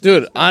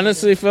Dude,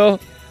 honestly, Phil,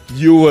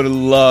 you would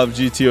love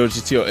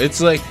GTO. It's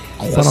like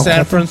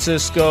San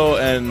Francisco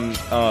and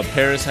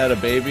Paris had a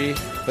baby,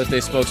 but they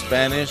spoke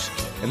Spanish,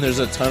 and there's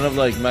a ton of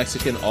like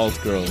Mexican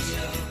alt girls.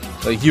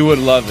 Like, you would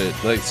love it,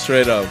 like,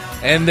 straight up.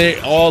 And they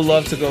all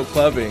love to go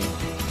clubbing.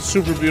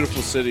 Super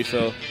beautiful city,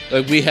 Phil.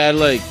 Like, we had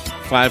like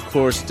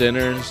 5-course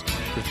dinners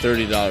for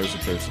 $30 a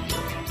person, bro.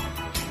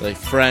 Like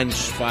French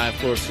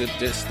 5-course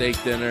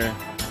steak dinner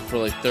for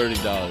like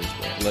 $30, bro.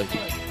 Like,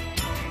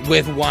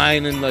 with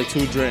wine and like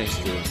 2 drinks,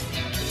 dude.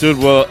 Dude,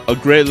 well, a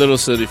great little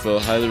city, Phil.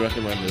 Highly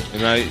recommend it.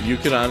 And you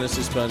could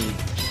honestly spend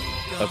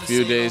a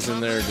few days in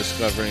there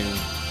discovering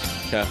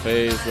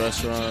cafes,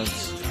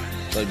 restaurants,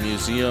 like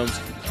museums.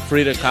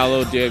 Frida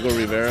Kahlo, Diego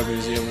Rivera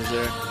Museum was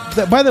there.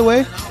 By the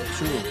way,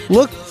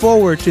 look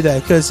forward to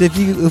that, because if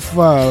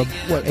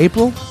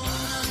April?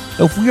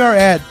 If we are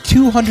at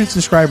 200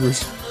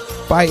 subscribers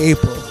by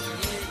April,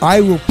 I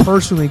will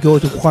personally go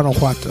to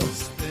Guanajuato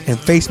and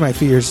face my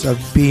fears of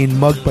being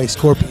mugged by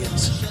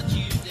scorpions.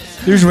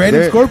 There's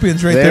random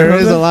scorpions right there. There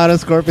is a lot of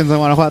scorpions in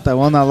Guanajuato, I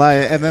will not lie.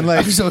 And then,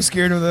 like, I'm so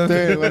scared of them.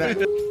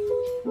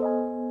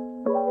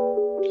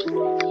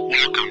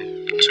 Welcome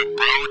to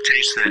Bro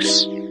Taste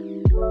This.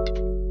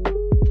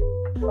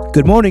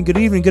 Good morning, good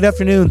evening, good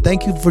afternoon.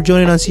 Thank you for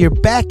joining us here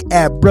back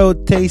at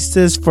Bro Taste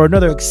This for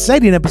another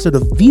exciting episode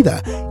of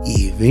Vida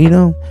y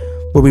Vino,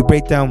 where we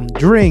break down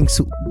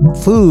drinks,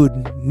 food,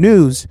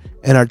 news,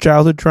 and our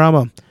childhood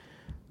trauma.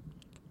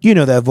 You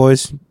know that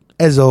voice.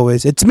 As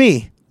always, it's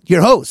me,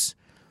 your host,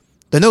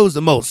 that knows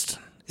the most.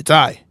 It's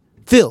I,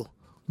 Phil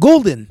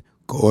Golden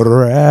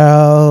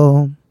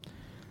Corral.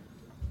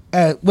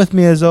 With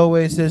me, as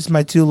always, is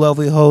my 2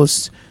 lovely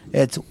hosts.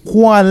 It's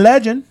Juan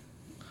Legend.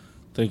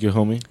 Thank you,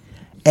 homie.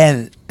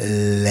 And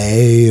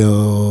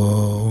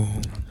Leo.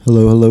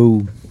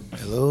 hello.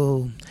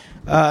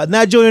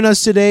 Now joining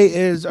us today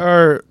is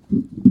our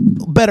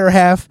better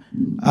half,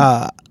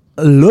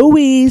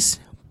 Luis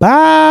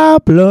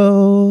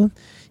Pablo.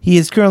 He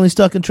is currently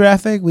stuck in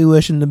traffic. We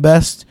wish him the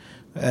best,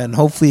 and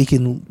hopefully he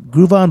can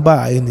groove on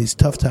by in these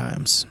tough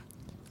times.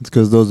 It's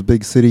because those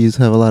big cities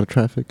have a lot of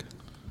traffic.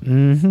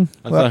 Mm-hmm.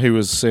 I thought he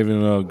was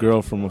saving a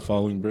girl from a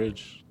falling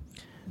bridge.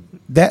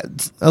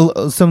 That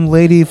some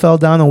lady fell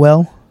down a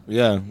well.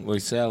 Yeah,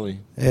 like Sally.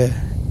 Yeah,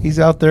 he's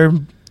out there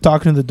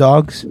talking to the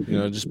dogs. You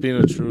know, just being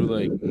a true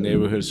like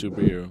neighborhood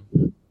superhero.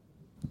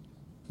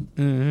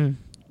 Mm-hmm.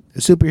 A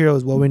superhero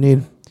is what we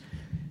need,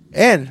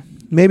 and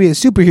maybe a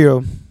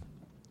superhero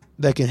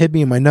that can hit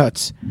me in my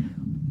nuts.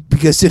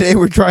 Because today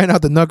we're trying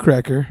out the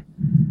Nutcracker.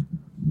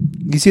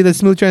 You see the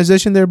smooth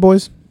transition there,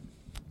 boys?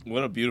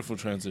 What a beautiful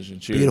transition.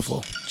 Cheers.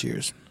 Beautiful.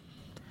 Cheers.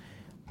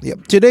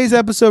 Yep. Today's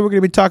episode, we're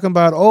going to be talking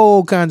about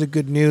all kinds of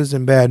good news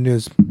and bad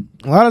news.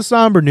 A lot of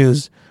somber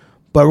news.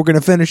 But we're going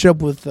to finish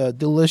up with a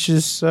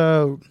delicious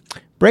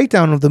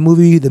breakdown of the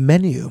movie The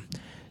Menu.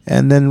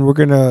 And then we're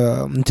going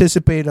to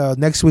anticipate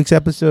next week's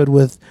episode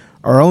with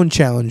our own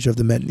challenge of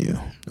The Menu.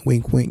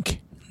 Wink, wink.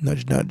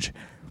 Nudge, nudge.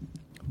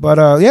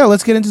 But, yeah,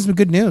 let's get into some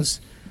good news.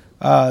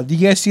 Do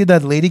you guys see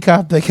that lady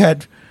cop that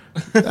got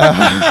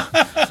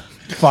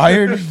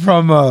fired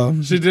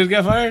from... She did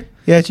get fired?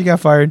 Yeah, she got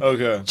fired.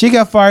 Okay. She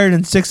got fired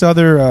and 6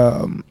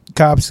 other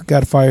cops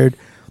got fired.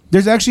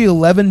 There's actually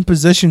 11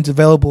 positions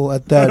available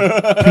at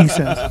that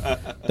precinct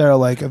that are,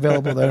 like,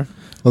 available there.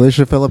 Well, they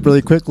should fill up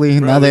really quickly.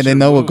 Bro, now that they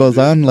know what goes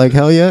on, like,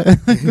 hell yeah.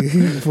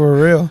 For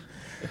real.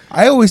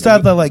 I always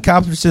thought that, like,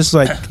 cops was just,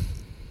 like,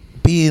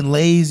 being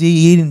lazy,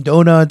 eating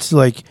donuts,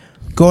 like...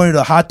 going to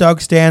the hot dog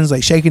stands,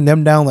 like shaking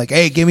them down, like,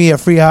 hey, give me a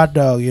free hot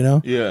dog, you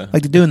know? Yeah.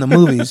 Like they do in the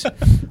movies.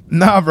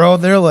 Nah, bro,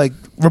 they're like,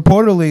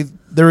 reportedly,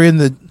 they're in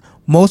the,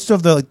 most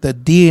of the, like, the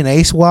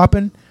DNA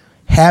swapping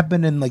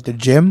happened in, like, the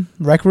gym,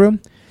 rec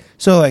room.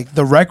 So, like,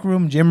 the rec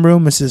room, gym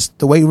room, is just,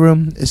 the weight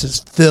room is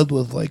just filled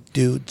with, like,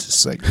 dudes,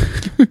 just, like.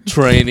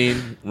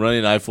 Training,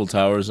 running Eiffel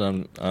Towers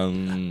on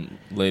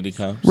lady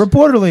cops.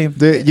 Reportedly.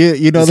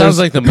 You know, it sounds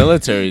like the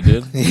military,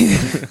 dude.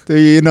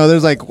 You know,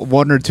 there's like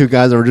 1 or 2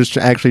 guys that were just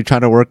actually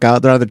trying to work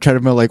out. They're on the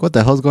treadmill, like, what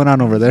the hell's going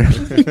on over there?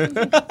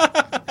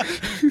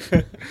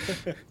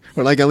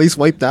 Or like at least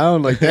wipe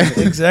down, like that.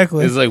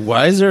 Exactly. It's like,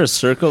 why is there a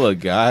circle of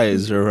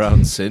guys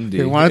around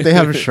Cindy? Why don't they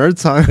have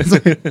shirts on?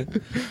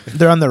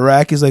 They're on the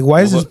rack. He's like,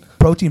 why is this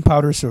protein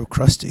powder so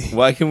crusty?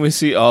 Why can we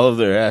see all of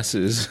their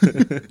asses?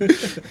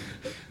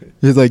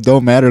 He's like,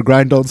 don't matter,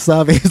 grind, don't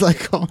stop. He's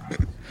like, oh.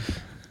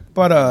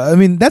 But I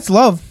mean, that's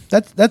love.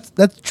 That's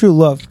true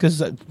love.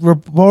 Because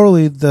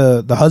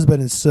reportedly the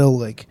husband is still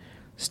like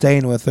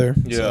staying with her.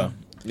 Yeah, so,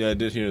 yeah, I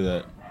did hear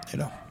that. You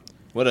know,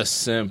 what a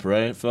simp,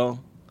 right, Phil?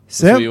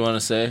 Simp? That's what you want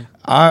to say?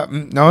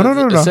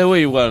 No. Say what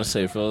you want to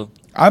say, Phil.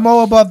 I'm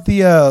all about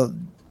the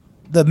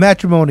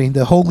matrimony,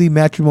 the holy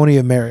matrimony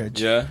of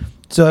marriage. Yeah.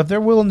 So if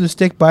they're willing to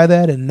stick by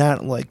that and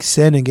not like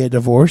sin and get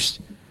divorced,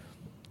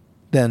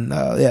 then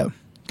yeah.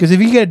 Because if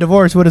you get a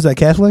divorce, what is that,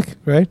 Catholic,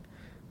 right?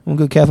 I'm a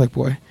good Catholic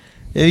boy.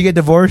 If you get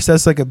divorced,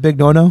 that's like a big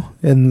no-no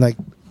in like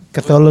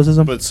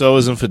Catholicism. But so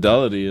is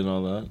infidelity and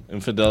all that.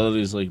 Infidelity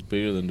is like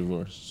bigger than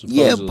divorce.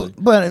 Yeah,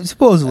 Supposedly. but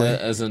supposedly.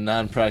 As a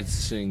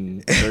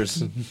non-practicing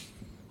person.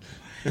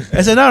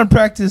 As a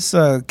non-practice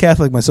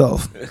Catholic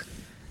myself,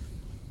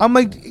 I'm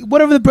like,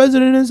 whatever the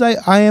president is,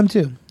 I am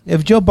too.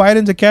 If Joe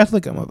Biden's a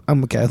Catholic,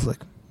 I'm a Catholic.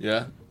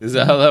 Yeah, is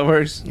that how that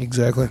works?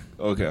 Exactly.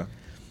 Okay.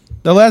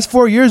 The last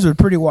 4 years were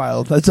pretty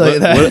wild. I'll tell you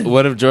that.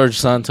 What if George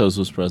Santos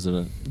was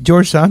president?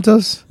 George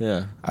Santos?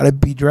 Yeah, I'd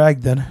be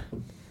dragged then.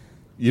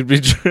 you'd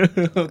be.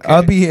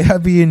 Okay.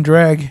 I'd be in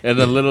drag. And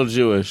a little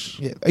Jewish.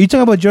 Yeah. Are you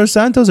talking about George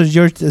Santos or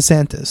George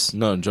DeSantis?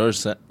 No, George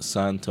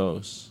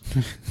Santos.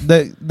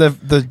 The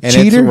And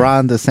cheater. it's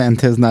Ron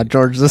DeSantis, not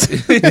George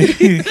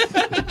DeSantis.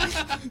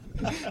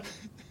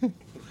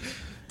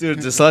 Dude,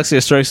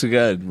 dyslexia strikes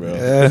again, bro.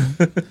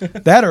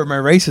 That or my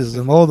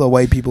racism. All the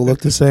white people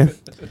look the same.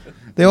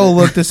 They all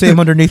look the same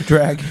underneath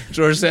drag.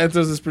 George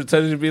Santos is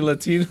pretending to be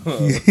Latino,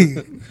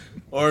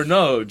 or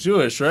no,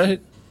 Jewish, right?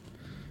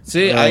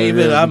 See,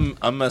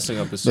 I'm messing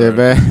up his story. Yeah,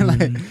 man.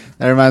 Like,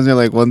 that reminds me of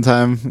like one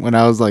time when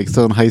I was like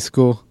still in high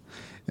school,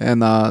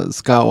 and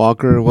Scott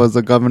Walker was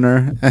the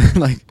governor, and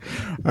like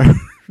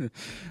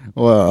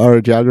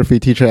our geography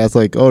teacher asked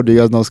like, "Oh, do you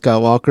guys know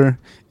Scott Walker?"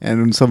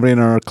 And somebody in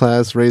our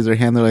class raised their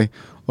hand. They're like,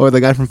 "Oh,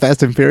 the guy from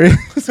Fast and Furious."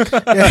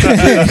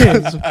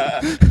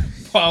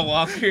 Paul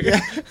Walker.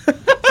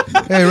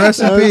 Hey,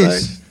 rest in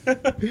peace.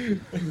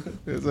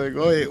 It's like,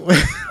 wait a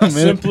minute.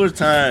 Simpler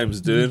times,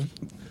 dude.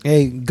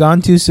 Hey,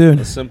 gone too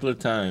soon. Simpler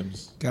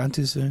times. Gone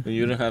too soon.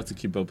 You don't have to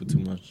keep up with too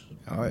much.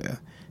 Oh yeah.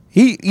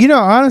 He,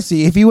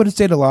 honestly, if he would have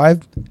stayed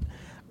alive,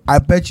 I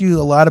bet you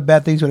a lot of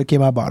bad things would have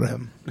came out of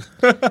him.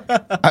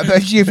 I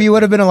bet you if he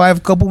would have been alive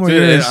a couple more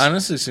Dude, years, it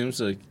honestly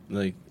seems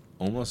like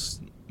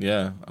almost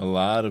a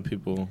lot of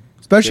people,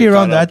 especially get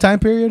around caught that up- time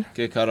period.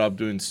 get caught up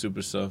doing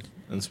stupid stuff,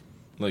 and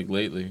like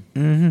lately.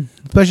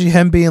 Especially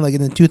him being like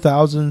in the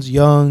 2000s,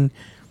 young,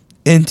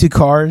 into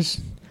cars.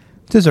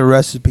 This is a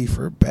recipe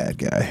for a bad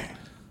guy.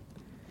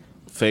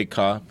 Fake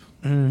cop.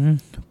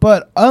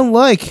 But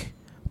unlike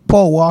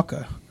Paul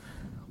Walker,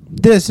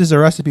 this is a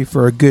recipe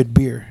for a good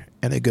beer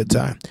and a good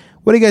time.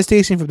 What are you guys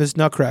tasting from this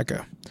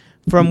Nutcracker?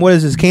 From what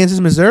is this, Kansas,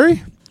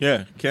 Missouri?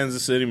 Yeah,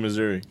 Kansas City,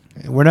 Missouri.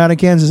 We're not in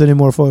Kansas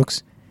anymore,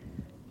 folks.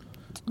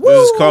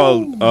 This is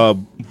called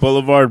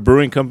Boulevard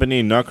Brewing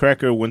Company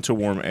Nutcracker Winter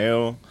Warm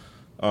Ale.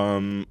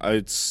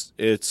 It's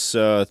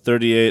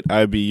 38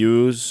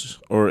 IBUs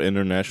or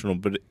international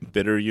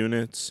bitter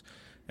units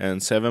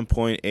and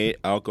 7.8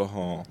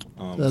 alcohol.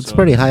 That's so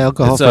pretty high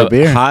alcohol it's for a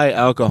beer. high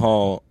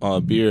alcohol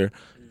beer,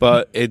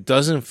 but it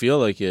doesn't feel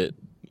like it.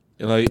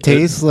 Like It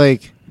tastes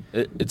like,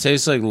 it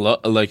tastes like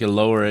like a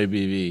lower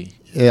ABV.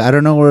 yeah, I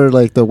don't know where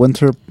like the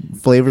winter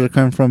flavors are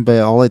coming from, but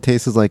all it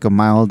tastes is like a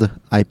mild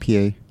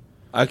IPA.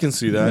 I can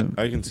see that.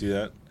 I can see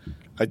that.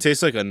 I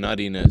taste like a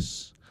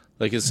nuttiness.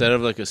 Like instead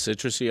of like a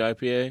citrusy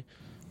IPA,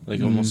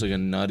 like almost like a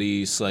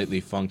nutty,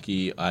 slightly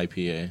funky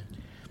IPA.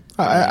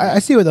 I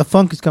see where the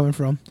funk is coming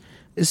from.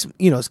 It's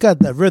it's got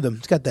that rhythm,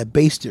 it's got that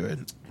bass to it.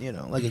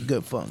 Like a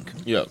good funk.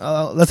 Yeah,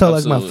 That's how I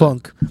like my Absolutely.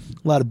 funk.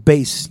 A lot of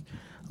bass,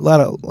 a lot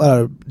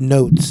of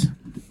notes,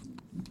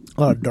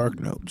 a lot of dark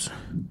notes.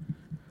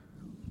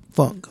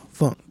 Funk,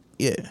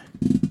 yeah.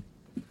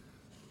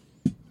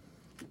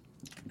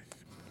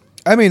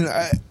 I mean,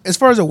 as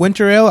far as a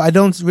winter ale, I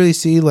don't really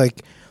see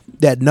like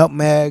that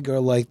nutmeg or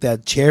like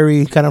that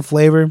cherry kind of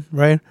flavor,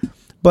 right?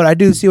 But I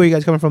do see where you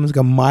guys coming from. It's like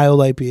a mild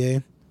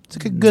IPA. It's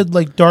like a good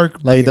like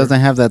dark. Like it beer.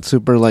 doesn't have that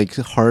super like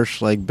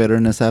harsh like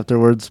bitterness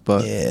afterwards,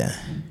 but Yeah.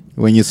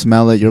 when you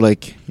smell it, you're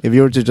like, if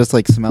you were to just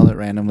like smell it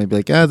randomly, be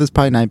like, this is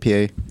probably an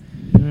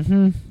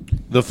IPA.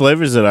 the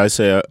flavors that I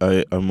say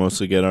I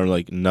mostly get are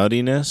like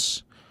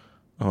nuttiness,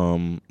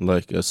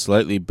 like a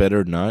slightly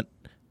bitter nut,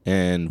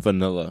 and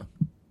vanilla.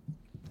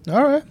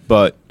 All right.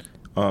 But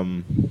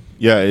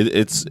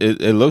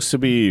it looks to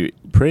be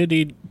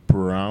pretty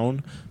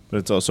brown, but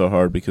it's also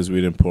hard because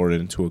we didn't pour it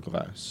into a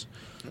glass.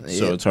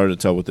 So Yeah. it's hard to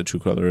tell what the true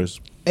color is.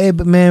 Hey,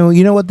 but man,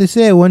 you know what they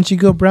say? Once you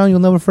go brown, you'll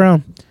never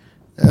frown.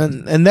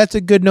 And that's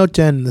a good note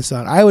to end this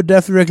on. I would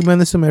definitely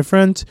recommend this to my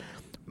friends.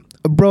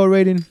 A bro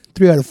rating,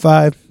 3 out of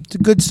 5. It's a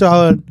good,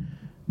 solid.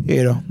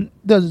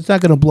 It's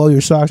not going to blow your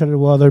socks out of the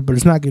water, but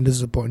it's not going to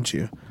disappoint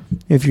you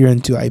if you're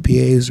into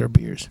IPAs or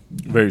beers.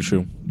 Very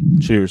true.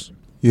 Cheers.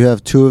 You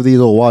have two of these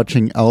while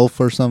watching Elf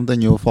or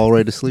something, you'll fall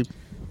right asleep.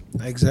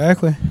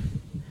 Exactly.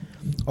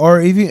 Or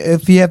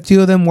if you have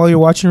 2 of them while you're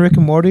watching Rick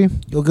and Morty,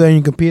 you'll go on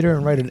your computer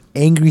and write an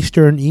angry,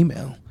 stern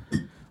email.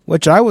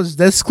 Which I was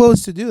this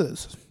close to do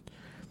this.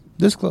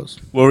 This close.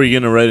 What were you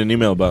going to write an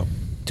email about?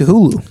 To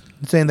Hulu,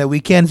 saying that we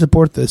can't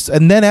support this.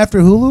 And then after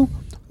Hulu,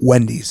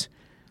 Wendy's.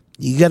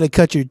 You got to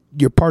cut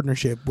your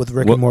partnership with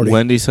Rick and Morty.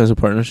 Wendy's has a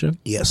partnership?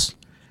 Yes.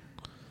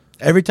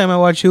 Every time I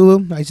watch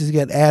Hulu, I just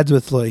get ads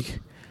with like,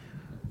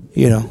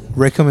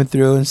 Rick coming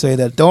through and say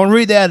that, don't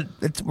read that.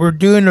 We're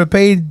doing a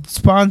paid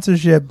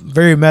sponsorship.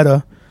 Very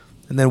meta.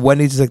 And then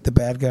Wendy's is like the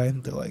bad guy.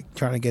 They're like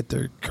trying to get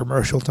their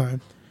commercial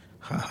time.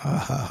 Ha ha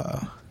ha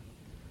ha.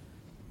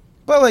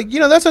 But like,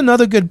 that's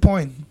another good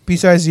point.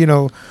 Besides,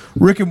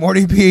 Rick and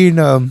Morty being,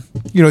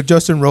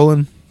 Justin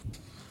Roland,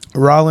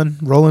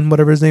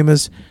 whatever his name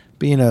is,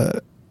 being a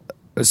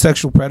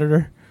sexual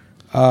predator.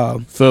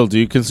 Phil, do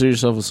you consider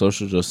yourself a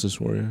social justice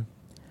warrior?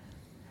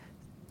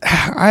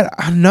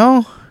 I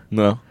no.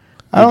 No.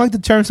 I don't like the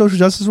term social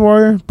justice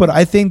warrior, but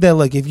I think that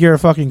like if you're a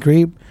fucking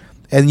creep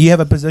and you have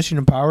a position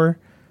of power,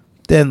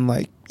 then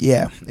like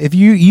yeah, if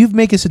you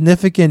make a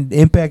significant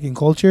impact in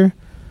culture,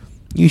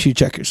 you should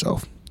check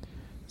yourself.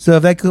 So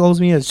if that calls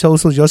me a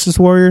social justice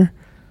warrior,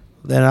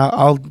 then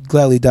I'll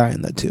gladly die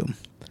in that too.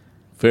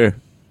 Fair.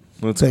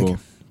 That's cool.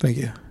 Thank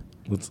you.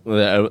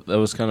 That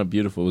was kind of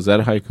beautiful. Was that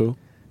a haiku?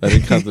 I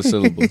didn't count the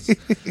syllables.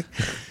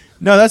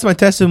 No, that's my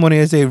testimony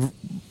as they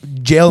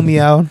jail me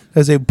out,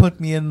 as they put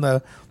me in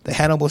the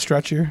Hannibal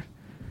stretcher,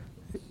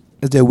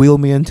 as they wheel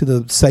me into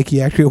the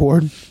psychiatric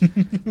ward.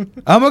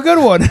 I'm a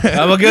good one.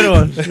 I'm a good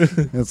one.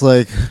 It's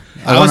like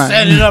I was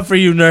standing up for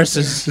you,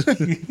 nurses.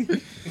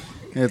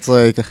 It's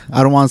like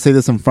I don't want to say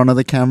this in front of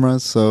the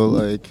cameras, so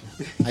like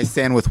I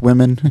stand with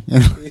women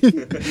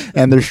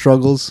and their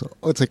struggles.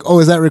 It's like, oh,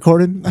 is that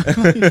recorded?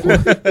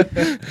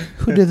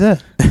 Who did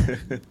that?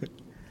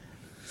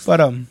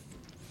 But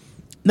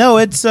no,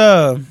 it's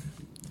damn,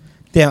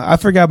 I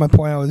forgot my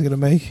point I was gonna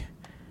make.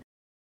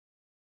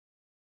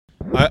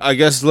 I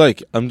guess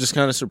like I'm just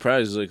kind of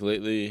surprised. Like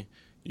lately,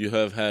 you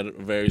have had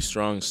very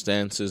strong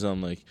stances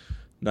on like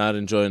not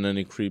enjoying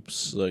any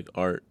creeps like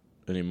art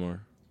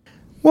anymore.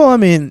 Well, I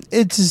mean,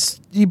 it's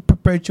just you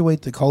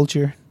perpetuate the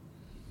culture.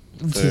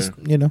 It's Fair.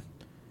 just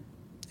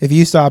if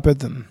you stop it,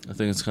 then I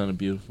think it's kind of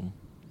beautiful.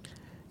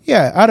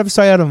 yeah, out of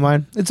sight, out of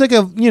mind. It's like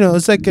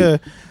a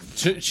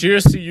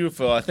Cheers to you,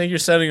 Phil. I think you're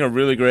setting a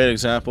really great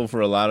example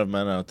for a lot of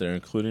men out there,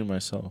 including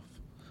myself.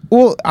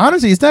 Well,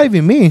 honestly, it's not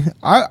even me.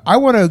 I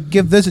want to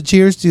give this a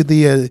cheers to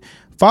the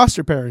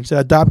foster parents that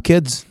adopt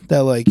kids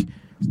that like,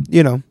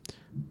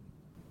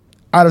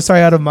 out of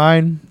sight, out of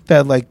mind.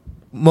 That like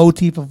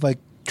motif of like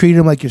treat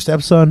them like your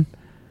stepson.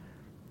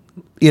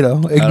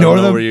 Ignore I don't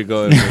know them. where you're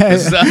going with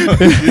this.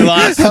 You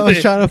lost I was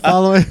me. trying to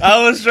follow it.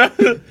 I was trying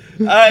to...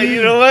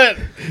 you know what?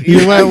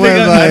 You went with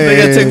I think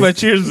I like take my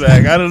cheers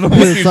back. I don't know what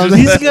you just something-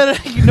 He's said. gonna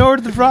ignore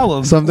the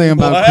problem. Something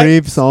about What?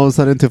 creeps all of a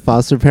sudden to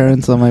foster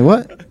parents. I'm like,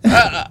 what?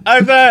 I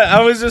thought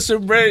I was just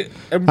embracing...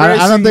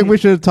 I don't think we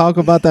should talk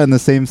about that in the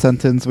same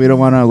sentence. We don't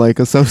want to like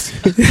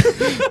associate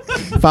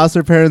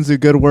foster parents do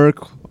good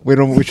work. We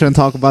shouldn't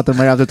talk about them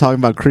right after talking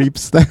about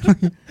creeps.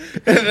 And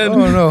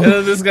no. And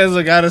then this guy's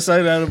like out of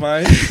sight, out of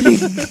mind.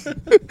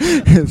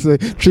 It's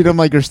like, treat them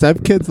like your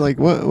stepkids. Like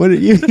what? What are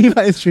you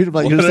guys treat them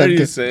like your What are you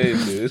stepkids? saying,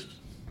 dude?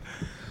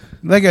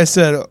 Like I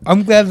said,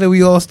 I'm glad that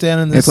we all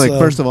stand in this. It's like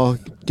first of all,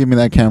 give me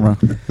that camera.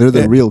 They're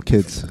the real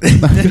kids.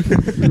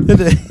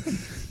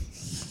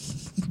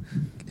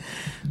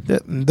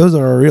 those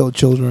are our real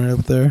children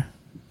up there.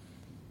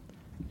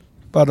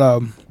 But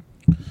I'm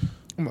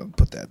gonna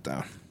put that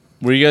down.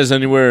 Were you guys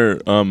anywhere?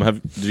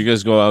 Did you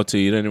guys go out to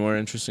eat anywhere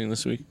interesting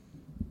this week?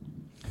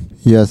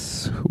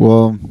 Yes.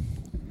 Well,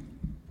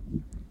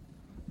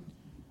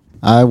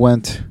 I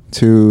went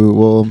to.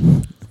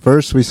 Well,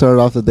 first we started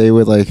off the day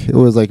with it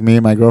was like me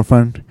and my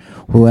girlfriend.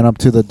 We went up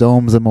to the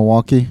domes in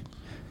Milwaukee.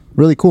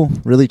 Really cool,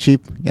 really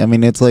cheap. I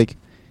mean, it's like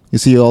you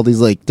see all these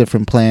like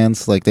different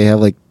plants. Like they have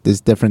like these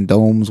different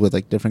domes with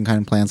like different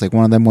kind of plants. Like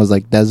one of them was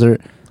like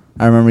desert.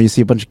 I remember you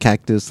see a bunch of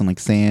cactus and like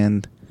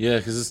sand. Yeah,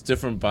 because it's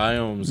different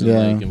biomes Yeah.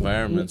 and like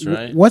environments,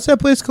 right? What's that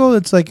place called?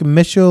 It's like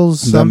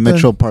Mitchell's The something.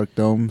 Mitchell Park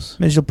domes.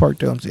 Mitchell Park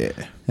Domes. Yeah.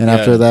 And Yeah.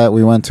 after that,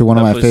 we went to one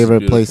of That my place is favorite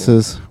beautiful.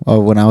 places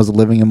when I was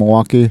living in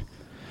Milwaukee.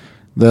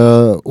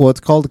 It's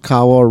called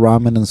Kawa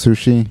Ramen and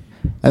Sushi.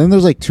 I think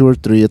there's like 2 or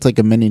 3. It's like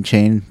a mini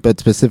chain, but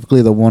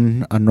specifically the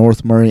one on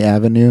North Murray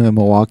Avenue in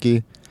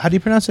Milwaukee. How do you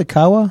pronounce it?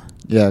 Kawa?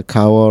 Yeah,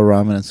 Kawa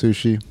Ramen and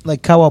Sushi.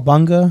 Like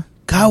Kawabunga?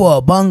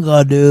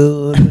 Kawabunga,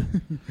 dude.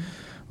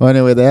 Well,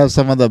 anyway, they have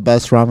some of the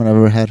best ramen I've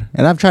ever had.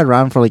 And I've tried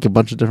ramen for like a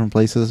bunch of different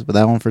places, but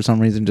that one for some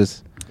reason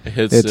It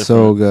hits it's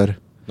so good.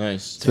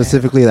 Nice.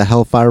 Specifically the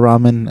Hellfire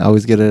Ramen. I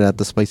always get it at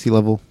the spicy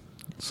level.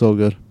 So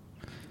good.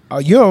 Oh,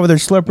 you're over there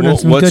slurping in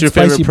some What's good your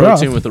spicy favorite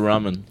protein broth. with the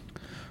ramen?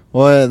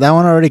 Well, that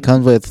one already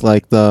comes with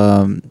like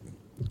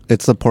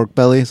it's the pork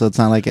belly, so it's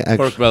not like extra.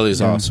 Pork belly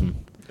is yeah. awesome.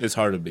 It's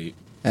hard to beat.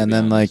 And to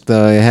be then honest.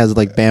 it has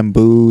like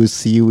bamboo,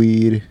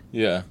 seaweed,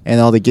 Yeah, and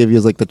all they give you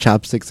is like the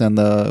chopsticks and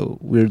the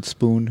weird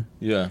spoon.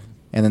 yeah.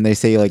 And then they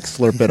say like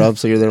slurp it up,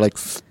 so you're there like.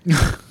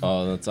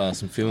 Oh, that's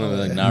awesome. Feeling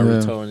like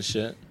Naruto and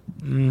shit.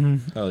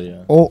 Mm-hmm. Hell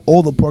yeah.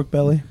 All the pork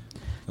belly.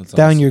 That's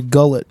Down awesome. your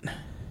gullet.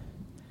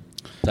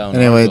 Down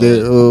Anyway, our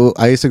gullet.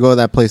 I used to go to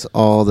that place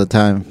all the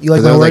time. You like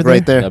 'Cause my it was word like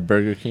right there, That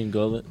Burger King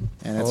gullet.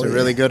 and it's Oh, yeah.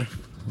 really good.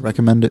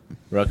 Recommend it.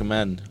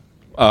 Recommend.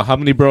 How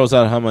many bros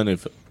out of how many,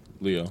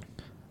 Leo?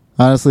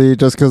 Honestly,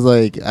 just because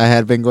like I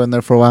had been going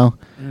there for a while,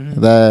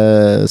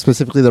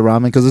 specifically the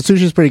ramen, because the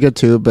sushi is pretty good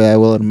too. But I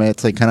will admit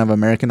it's like kind of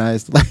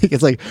Americanized. Like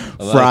it's like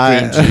A lot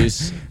fried, of cream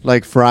cheese.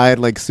 like fried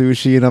like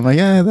sushi, and I'm like,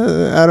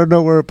 I don't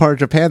know where part of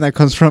Japan that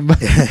comes from,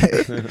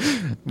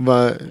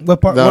 but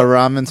What part- the what-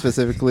 ramen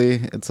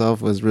specifically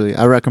itself was really.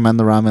 I recommend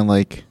the ramen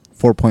like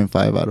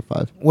 4.5 out of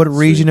 5. What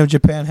region of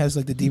Japan has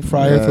like the deep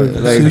fryer Yeah, for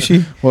like-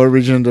 sushi? What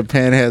region of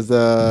Japan has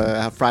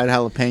fried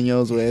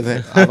jalapenos with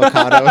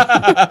avocado?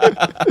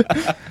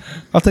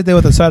 I'll take that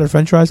with a side of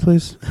French fries,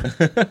 please.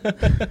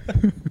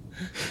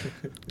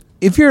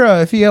 if you're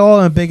all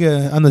on a big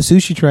on the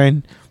sushi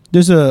train,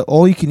 there's a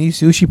all you can eat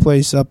sushi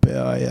place up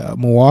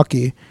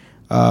Milwaukee,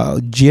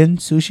 Jin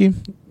Sushi.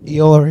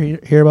 You all ever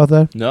hear about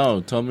that?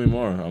 No, tell me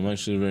more. I'm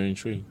actually very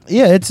intrigued.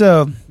 Yeah,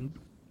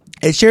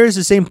 it shares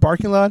the same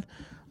parking lot.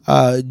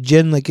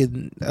 Jin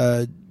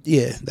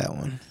that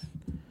one.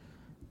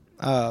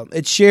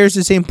 It shares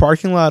the same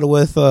parking lot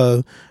with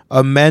a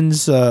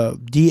men's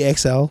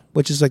DXL,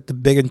 which is like the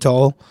big and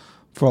tall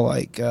for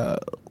like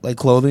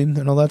clothing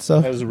and all that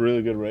stuff. It has a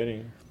really good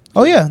rating.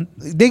 Oh yeah,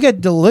 they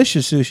get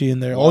delicious sushi in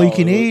there. All you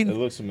can eat. It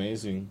looks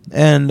amazing.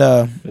 And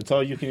it's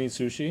all you can eat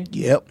sushi.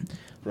 Yep.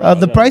 Bro,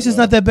 The price is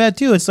not that bad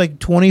too. It's like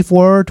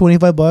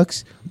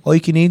 $25. All you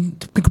can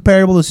eat,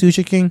 comparable to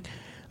Sushi King.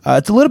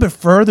 It's a little bit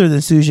further than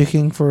Sushi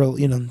King for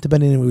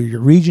depending on where your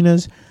region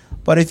is.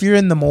 But if you're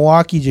in the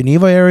Milwaukee,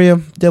 Geneva area,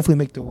 definitely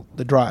make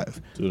the drive.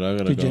 Dude, I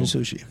gotta to go. Jin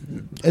Sushi.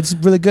 It's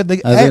really good.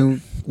 I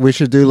think we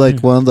should do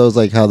like one of those,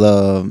 like how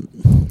the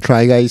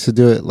Try Guy used to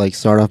do it, like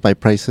start off by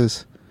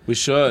prices. We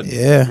should.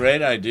 Yeah.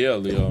 Great idea,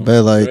 Leo.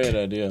 But, like, great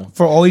idea.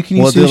 For all you can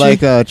eat We'll sushi. do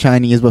like a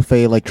Chinese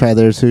buffet, like try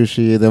their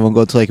sushi. Then we'll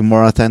go to like a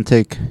more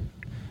authentic,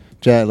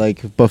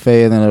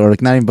 buffet, and then or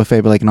like not even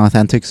buffet, but like an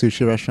authentic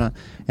sushi restaurant.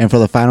 And for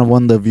the final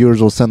one, the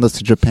viewers will send us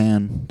to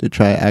Japan to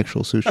try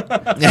actual sushi.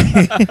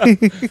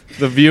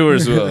 The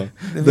viewers will.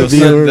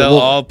 viewer They'll will-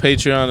 all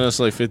Patreon us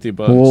like $50.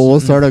 We'll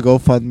start a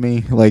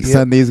GoFundMe, like Yep.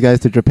 send these guys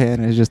to Japan.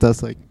 And it's just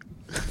us, like.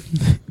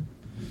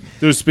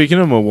 Dude, speaking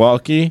of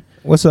Milwaukee,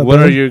 What's up? what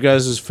brother? are your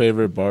guys'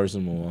 favorite bars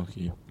in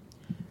Milwaukee?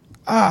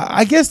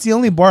 I guess the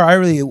only bar I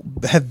really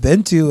have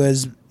been to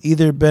has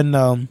either been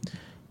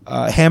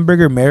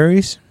Hamburger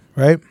Mary's,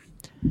 right?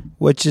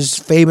 Which is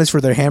famous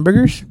for their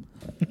hamburgers.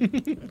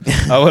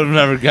 I would have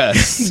never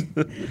guessed.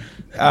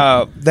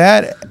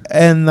 That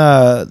and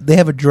they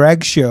have a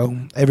drag show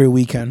every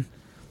weekend.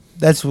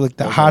 That's like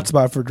the hot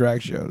spot for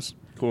drag shows.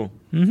 Cool.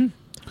 Mm-hmm.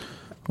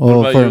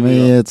 Well, about for you,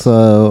 me, Leo? it's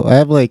I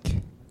have like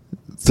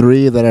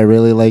 3 that I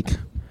really like,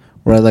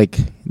 where like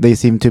they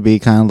seem to be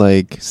kind of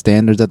like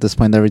standards at this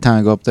point. Every time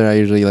I go up there, I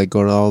usually like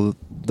go to all of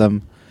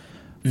them.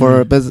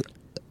 For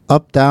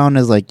Up Down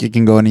is like you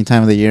can go any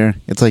time of the year.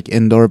 It's like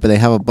indoor, but they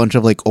have a bunch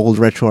of like old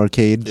retro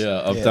arcades. Yeah,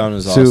 Up Yeah. Down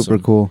is awesome. Super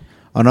cool.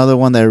 Another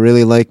one that I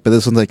really like, but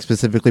this one's like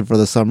specifically for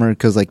the summer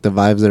because like the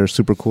vibes that are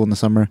super cool in the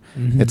summer.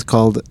 Mhm. It's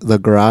called The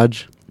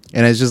Garage,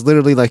 and it's just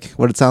literally like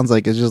what it sounds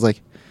like. It's just like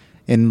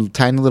in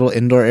tiny little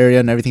indoor area,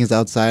 and everything's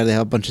outside. They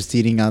have a bunch of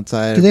seating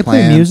outside. Do they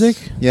play plants.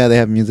 music? Yeah, they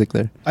have music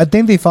there. I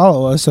think they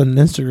follow us on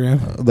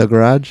Instagram. The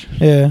Garage,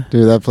 Yeah,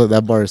 dude,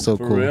 that bar is so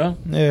For cool. real?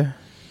 yeah.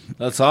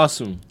 That's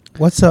awesome.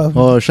 What's up?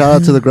 Oh, shout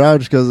out to The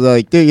Garage because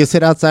like, dude, you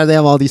sit outside. They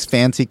have all these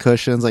fancy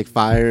cushions, like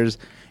fires.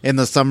 In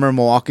the summer,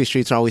 Milwaukee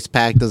streets are always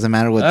packed. Doesn't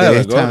matter what I day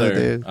gotta go time of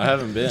there. day. I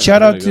haven't been.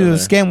 Shout I out gotta to go there.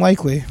 Scam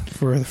Likely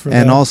for that.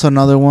 And also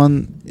another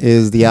one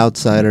is The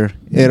Outsider.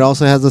 It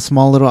also has a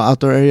small little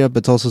outdoor area, but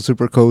it's also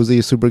super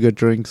cozy, super good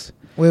drinks.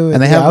 wait, and they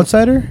they have have-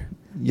 Outsider.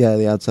 Yeah,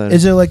 The Outsider.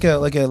 Is it like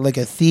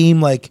a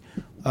theme like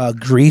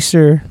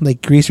greaser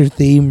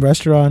theme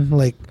restaurant?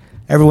 Like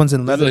everyone's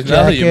in leather Like, now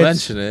that jackets. you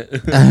mention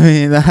it. I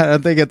mean, I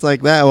don't think it's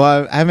like that.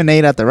 Well, I haven't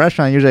ate at the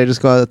restaurant. Usually I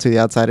just go out to the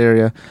outside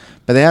area.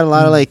 But they had a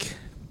lot of like,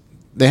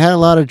 they had a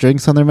lot of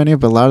drinks on their menu,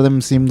 but a lot of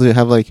them seemed to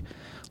have like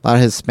a lot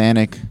of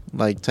Hispanic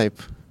like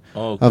type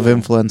Oh, of cool.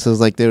 influences.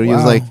 Like they would use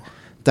Wow. like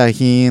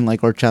tajin,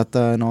 like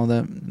horchata and all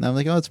that. And I'm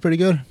like, oh, it's pretty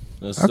good.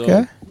 That's Okay.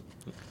 dope.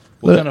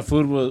 What But- kind of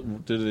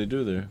food did they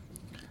do there?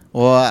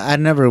 Well, I'd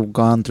never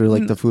gone through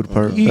like the food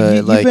part, You, but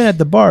you've like been at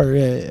the bar,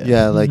 yeah.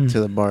 yeah, like Mhm. to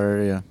the bar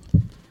area.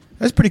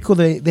 That's pretty cool.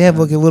 They have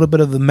like a little bit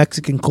of the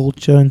Mexican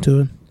culture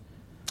into it.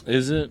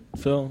 Is it,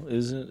 Phil?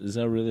 Is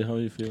that really how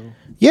you feel?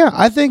 Yeah,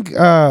 I think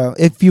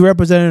if you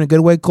represent it in a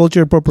good way,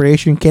 culture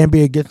appropriation can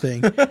be a good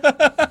thing.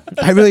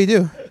 I really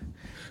do.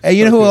 And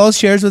you know who Okay. else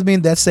shares with me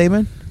that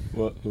statement?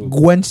 What? Who?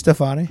 Gwen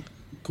Stefani.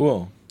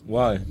 Cool.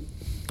 Why?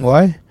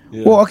 Why?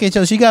 Yeah. Well, okay,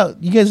 so you guys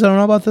don't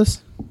know about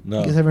this? No.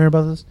 You guys haven't heard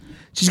about this?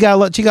 She got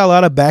a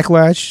lot of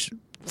backlash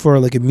for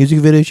like a music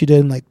video she did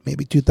in like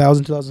maybe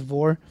 2000,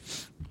 2004,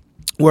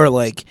 where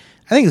like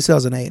I think it's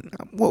 2008,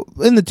 well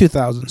in the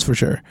 2000s for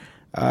sure.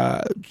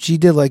 She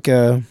did like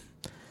an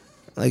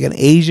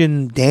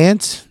Asian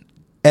dance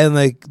and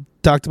like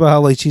talked about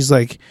how like she's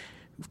like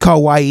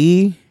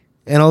kawaii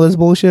and all this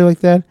bullshit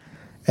like that,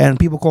 and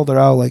people called her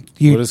out like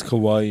What does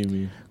kawaii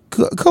mean?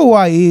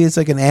 kawaii is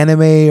like an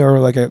anime or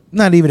like a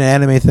not even an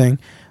anime thing.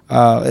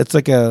 It's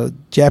like a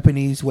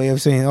Japanese way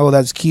of saying, "Oh,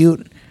 that's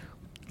cute."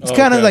 It's Oh,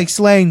 kind of okay. like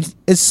slang.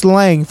 It's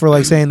slang for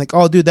like saying like,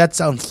 "Oh, dude, that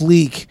sounds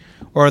fleek,"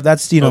 or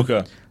 "That's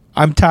Okay.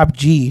 I'm top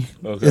G."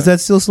 Okay. Is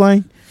that still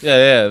slang?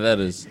 Yeah, that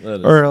is.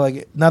 Or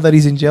like now that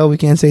he's in jail, we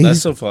can't say that he's.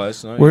 still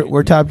flies. No,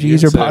 we're top you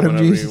Gs can or say bottom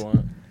whatever Gs. you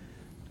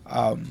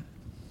want.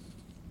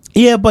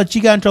 Yeah, but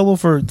she got in trouble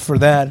for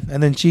that,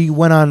 and then she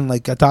went on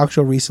like a talk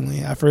show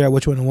recently. I forgot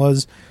which one it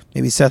was.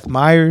 Maybe Seth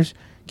Meyers.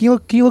 Can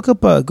you look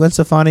up Gwen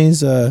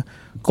Stefani's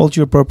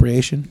culture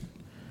appropriation?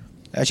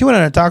 She went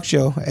on a talk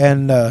show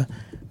and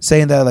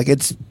saying that like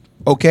it's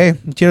okay.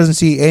 She doesn't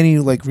see any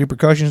like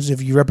repercussions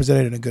if you represent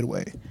it in a good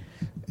way.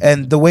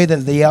 And the way that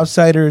the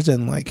outsiders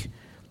and like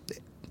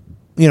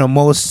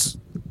most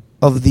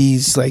of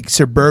these like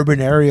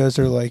suburban areas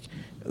are like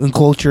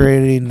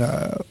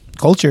enculturating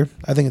culture,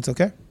 I think it's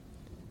okay.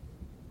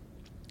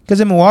 Because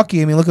in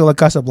Milwaukee, I mean, look at La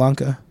Casa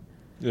Blanca.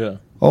 Yeah.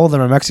 All of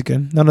them are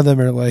Mexican. None of them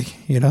are like,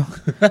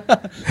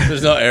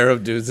 There's no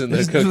Arab dudes in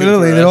there cooking.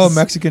 Literally, for they're all us.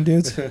 Mexican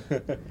dudes.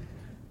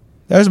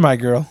 There's my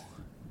girl.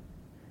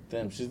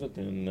 Damn, she's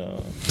looking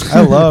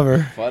I love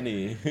her.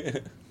 funny.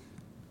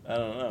 I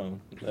don't know.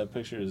 That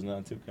picture is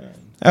not too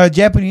kind.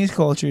 Japanese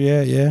culture,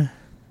 yeah.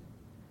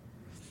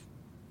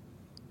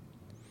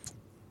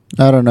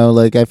 I don't know.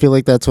 Like, I feel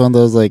like that's one of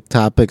those like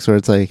topics where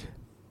it's like,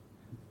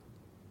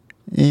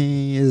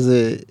 is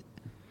it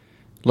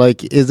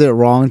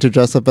wrong to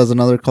dress up as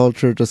another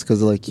culture just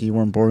because like you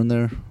weren't born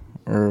there,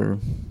 or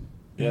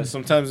Yeah,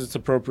 sometimes it's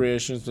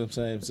appropriation,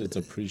 sometimes it's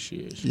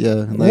appreciation. yeah,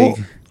 like Well,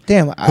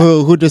 damn.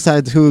 who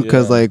decides who?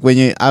 Because Yeah. like when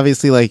you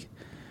obviously like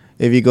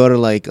if you go to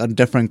like a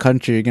different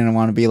country, you're gonna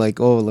want to be like,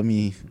 oh, let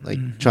me like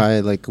try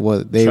like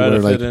what they Try were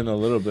to like. fit in a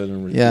little bit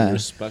and be Yeah.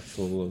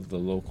 respectful of the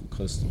local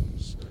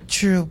customs.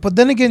 True, but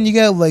then again, you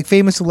got like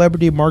famous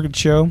celebrity Margaret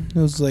Cho,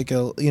 who's like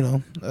a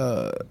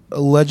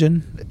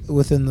legend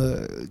within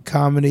the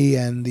comedy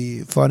and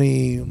the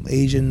funny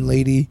Asian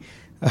lady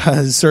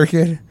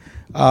circuit.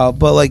 But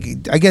like,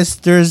 I guess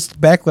there's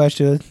backlash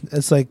to it.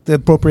 It's like the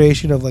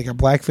appropriation of like a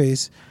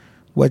blackface,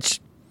 which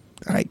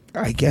I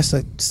guess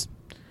that's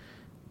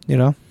I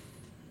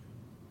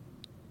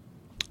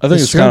think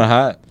It's it's true. kind of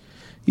hot.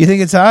 You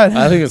think it's hot?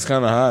 I think it's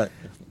kind of hot.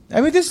 I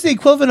mean, this is the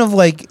equivalent of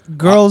like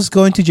girls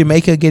going to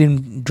Jamaica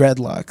getting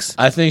dreadlocks.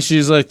 I think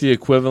she's like the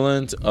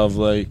equivalent of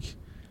like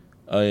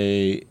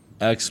a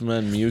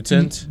X-Men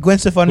mutant Gwen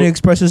Stefani Who-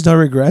 expresses no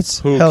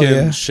regrets. who Hell can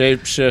yeah.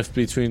 shapeshift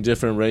between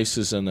different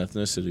races and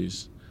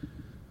ethnicities.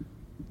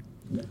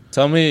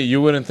 Tell me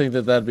you wouldn't think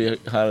that that'd be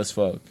hot as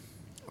fuck.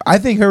 I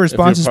think her if your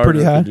response is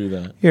pretty partner hot. could do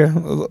that. Here,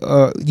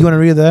 you want to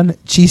read that?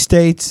 She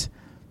states,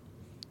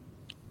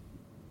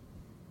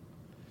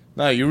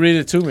 No, you read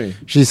it to me.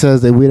 She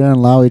says that we didn't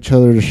allow each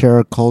other to share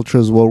our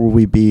cultures. What would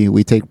we be?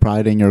 We take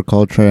pride in your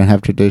culture and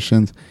have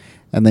traditions,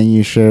 and then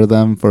you share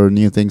them for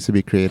new things to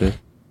be created.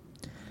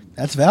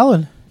 that's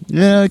valid.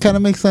 Yeah, it kind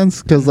of makes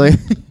sense because like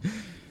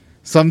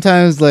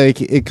sometimes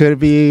like it could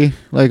be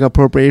like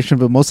appropriation,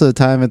 but most of the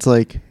time it's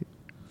like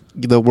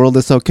the world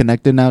is so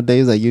connected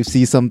nowadays that you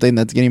see something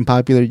that's getting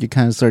popular, you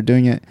kind of start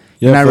doing it.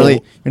 You're not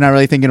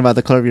really thinking about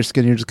the color of your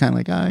skin. You're just kind of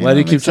like, Why do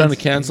you keep trying to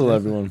cancel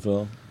everyone,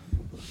 Phil?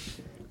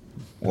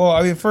 Well,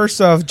 I mean,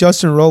 first off,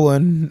 Justin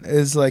Rowland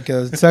is like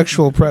a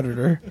sexual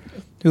predator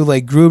who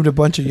like groomed a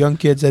bunch of young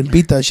kids and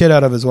beat the shit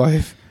out of his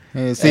wife. See,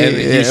 And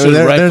he should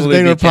there's rightfully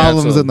bigger be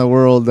problems canceled. in the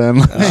world than.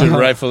 You should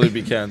rightfully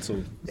be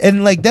canceled.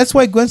 And like that's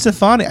why Gwen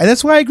Stefani.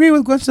 That's why I agree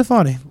with Gwen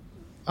Stefani.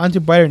 On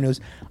to brighter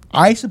news.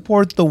 I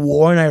support the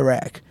war in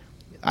Iraq.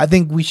 I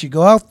think we should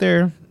go out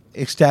there,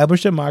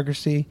 establish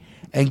democracy,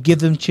 and give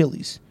them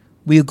Chili's.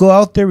 We go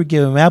out there, we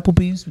give them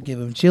Applebee's, we give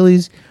them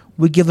Chili's,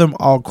 we give them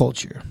our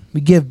culture. We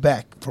give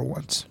back for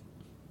once.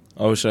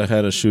 I wish I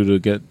had a shoe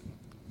to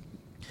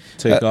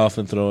take off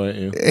and throw at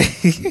you.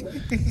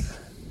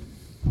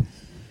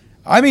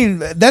 I mean,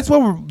 that's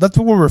what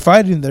we're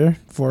fighting there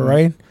for,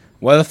 right?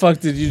 Why the fuck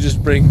did you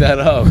just bring that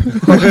up?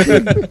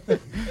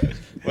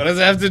 What does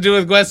it have to do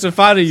with Gwen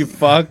Stefani, you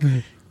fuck?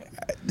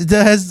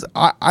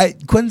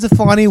 Gwen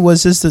Stefani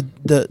was just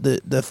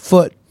the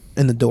foot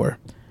in the door.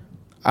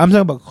 I'm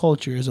talking about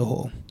culture as a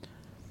whole.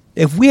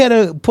 If we had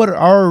to put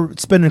our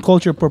spin in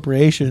culture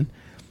appropriation,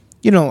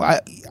 I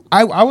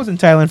was in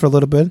Thailand for a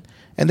little bit,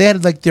 and they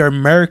had like their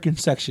American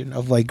section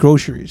of like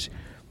groceries,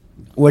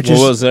 which What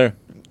is was there?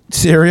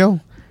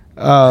 cereal,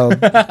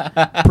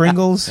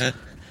 Pringles. Do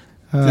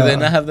they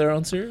not have their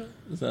own cereal?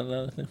 Is that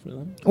not a thing for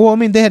them? Well, I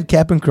mean, they had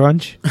Cap'n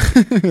Crunch.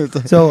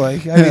 So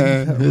like, I mean,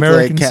 It's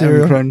American Cap'n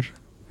cereal. Crunch.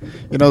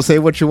 Say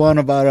what you want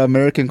about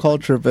American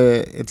culture,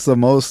 but it's the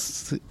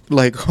most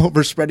like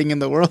overspreading in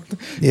the world.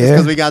 Yeah.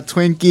 Because we got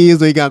Twinkies,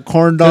 we got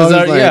corn dogs.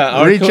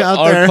 Reach out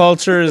our there.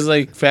 culture is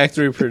like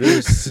factory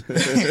produced.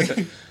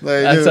 Like,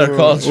 That's our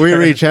culture. We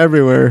reach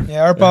everywhere.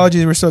 Yeah, our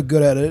apologies. We're so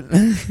good at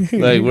it.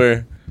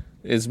 Like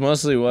it's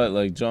mostly what,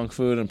 like junk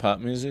food and pop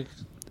music?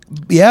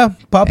 Yeah,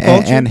 pop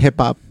culture. And hip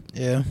hop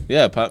yeah,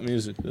 Yeah, pop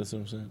music. That's what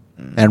I'm saying.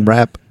 and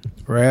rap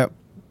rap.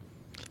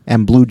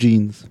 and blue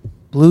jeans.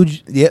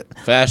 Yeah.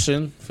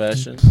 Fashion.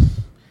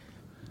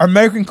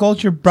 American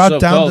culture brought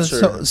down the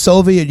Subculture.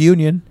 Soviet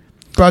Union,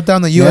 brought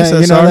down the Yeah,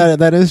 USSR.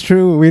 that is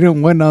true. We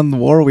didn't win on the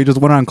war. We just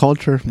went on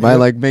culture by Yep.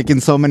 like making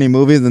so many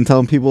movies and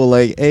telling people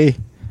like, hey,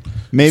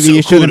 maybe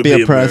you shouldn't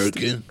be oppressed.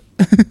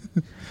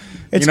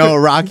 It's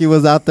Rocky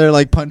was out there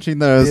like punching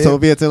the Yeah.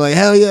 Soviets. They're like,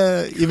 hell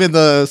yeah. Even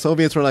the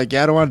Soviets were like,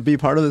 yeah, I don't want to be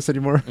part of this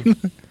anymore.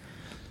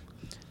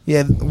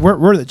 Yeah,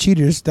 we're the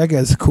cheaters. That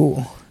guy's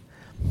cool.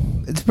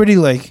 It's pretty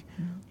like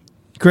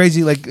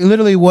crazy. Like it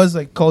literally was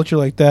like culture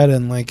like that,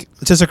 and like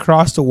just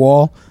across the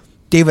wall,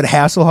 David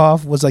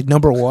Hasselhoff was like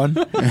number one,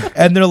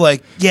 and they're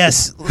like,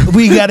 yes,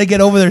 we got to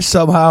get over there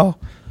somehow.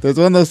 There's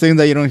one of those things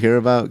that you don't hear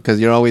about because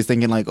you're always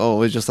thinking like,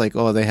 oh, it's just like,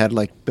 oh, they had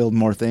like build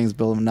more things,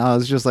 build them. Now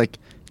it's just like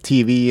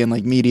TV and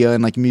like media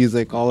and like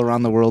music all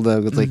around the world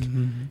that was like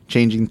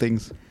changing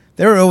things.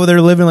 They were over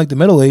there living like the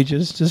Middle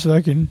Ages, just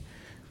fucking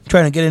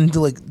trying to get into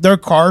like their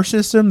car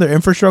system, their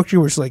infrastructure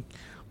was like,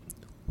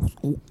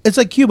 it's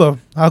like Cuba.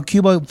 How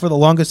Cuba for the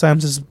longest time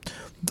is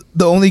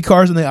the only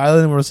cars on the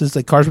island were just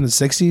like cars from the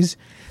 60s.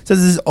 So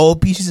there's these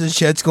old pieces of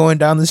shits going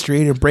down the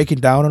street and breaking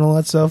down and all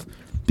that stuff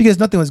because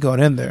nothing was going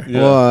in there.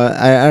 Yeah. Well,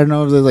 I don't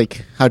know if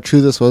like how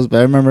true this was, but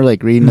I remember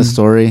like reading a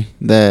story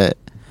that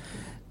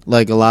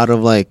like a lot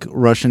of like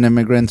Russian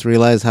immigrants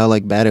realized how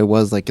like bad it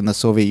was like in the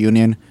Soviet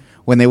Union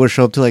when they would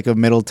show up to like a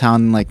middle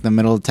town in like the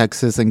middle of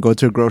Texas and go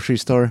to a grocery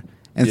store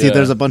and see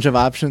there's a bunch of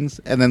options,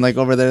 and then like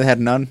over there they had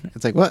none.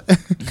 It's like, what?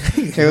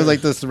 It was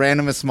like this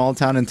randomest small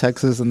town in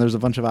Texas and there's a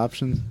bunch of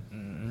options.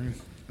 And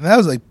that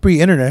was like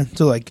pre-internet,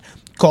 so like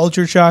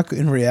culture shock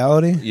in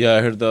reality. Yeah,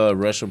 I heard the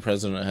Russian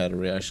president had a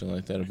reaction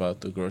like that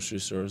about the grocery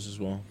stores as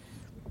well.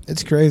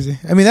 It's crazy.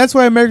 I mean, that's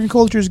why American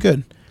culture is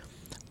good.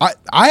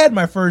 I had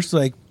my first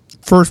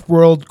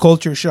world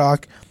culture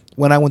shock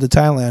when I went to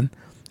Thailand,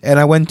 and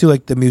I went to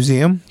like the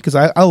museum because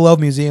I love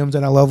museums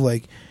and I love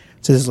like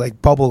just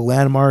like public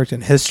landmarks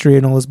and history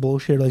and all this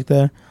bullshit like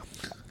that.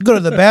 Go to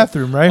the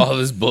bathroom, right? All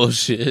this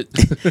bullshit.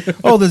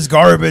 All this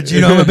garbage,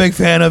 you know. I'm a big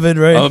fan of it,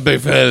 right? I'm a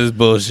big fan of this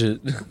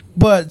bullshit.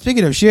 But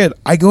speaking of shit,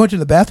 I go into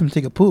the bathroom to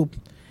take a poop,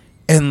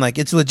 and like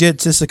it's legit,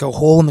 it's just like a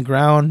hole in the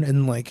ground,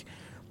 and like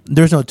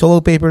there's no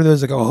toilet paper.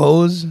 There's like a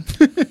hose.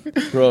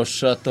 Bro,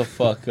 shut the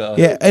fuck up.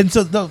 Yeah, and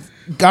so the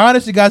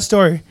honest to God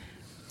story.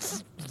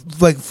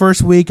 Like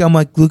first week, I'm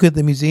like, look at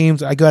the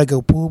museums. I gotta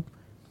go poop.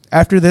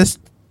 After this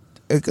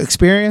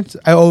experience,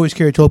 I always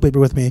carry toilet paper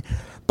with me,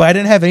 but I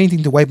didn't have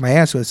anything to wipe my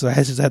ass with, so I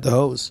just had the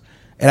hose,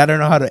 and I don't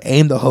know how to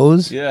aim the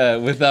hose. Yeah,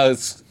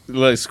 without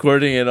like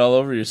squirting it all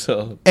over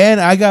yourself.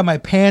 And I got my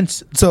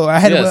pants, so I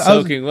had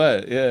soaking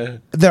wet. Yeah,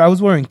 I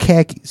was wearing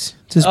khakis,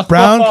 just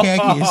brown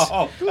khakis.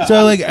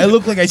 So like I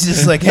looked like I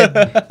just like had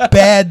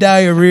bad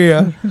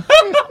diarrhea.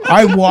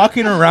 I'm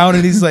walking around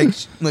in these like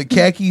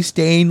khaki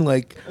stained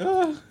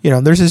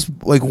there's just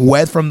like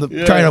wet from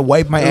the trying to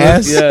wipe my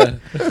ass. Yeah,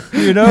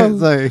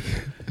 It's like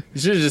you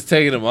should have just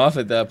taken them off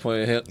at that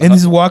point. And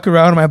just walk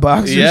around in my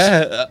boxers.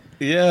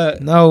 Yeah.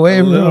 No way,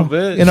 A bro. little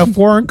bit. In a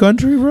foreign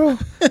country, bro.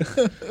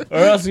 Or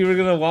else you were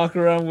gonna walk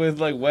around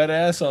with like wet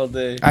ass all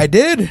day. I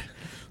did.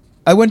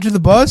 I went to the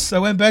bus. I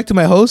went back to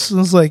my host and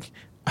was like,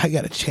 I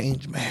gotta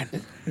change, man.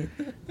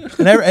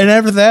 and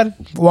after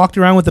that, walked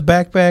around with the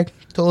backpack,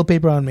 toilet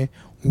paper on me,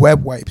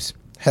 web wipes.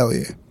 Hell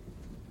yeah.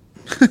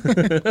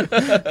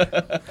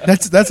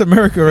 That's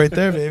America right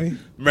there, baby.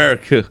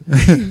 America.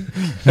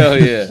 Hell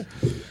yeah.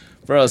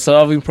 Bro,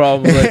 solving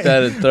problems like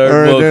that in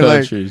third world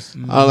countries.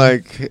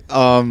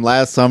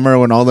 Last summer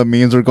when all the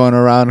memes were going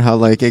around how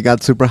like it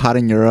got super hot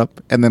in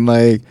Europe, and then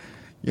like,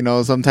 you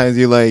know, sometimes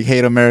you like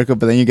hate America,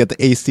 but then you get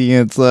the AC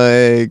and it's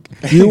like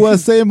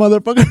USA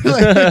motherfucker.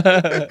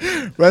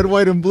 Like, red,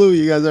 white, and blue.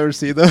 You guys ever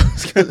see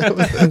those?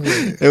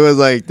 It was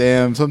like,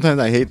 damn. Sometimes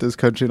I hate this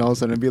country, and all of a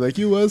sudden it'd be like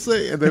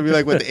USA, and then be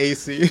like with the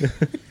AC.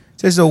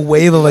 There's a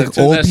wave of like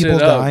old people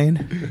dying.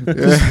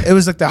 It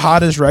was like the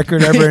hottest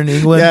record ever in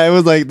England. Yeah, it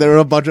was like there were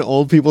a bunch of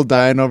old people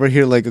dying over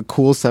here, like a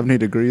cool 70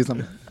 degrees.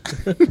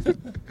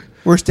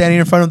 We're standing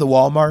in front of the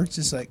Walmart,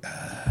 just like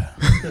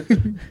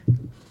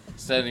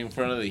standing in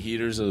front of the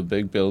heaters of the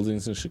big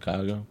buildings in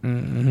Chicago.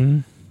 Mm-hmm.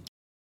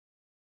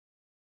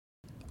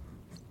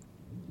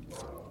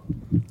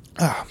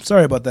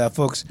 Sorry about that,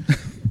 folks.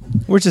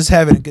 We're just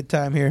having a good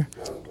time here.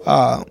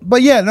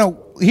 But yeah,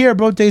 no. Here at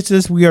Bro Taste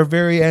This, we are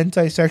very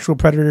anti-sexual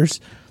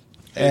predators,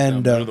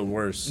 and they're the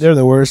worst. They're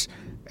the worst,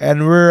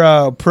 and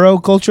we're pro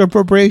cultural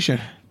appropriation.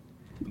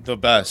 The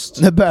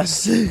best. The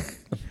best.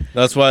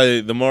 That's why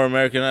the more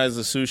Americanized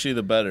the sushi,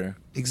 the better.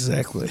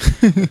 Exactly.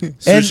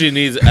 Sushi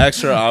needs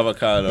extra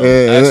avocado.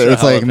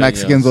 It's like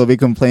Mexicans will be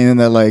complaining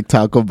that like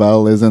Taco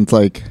Bell isn't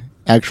like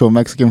actual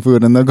Mexican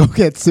food, and they'll go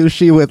get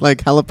sushi with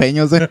like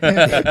jalapenos in it.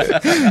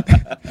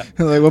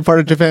 Like, what part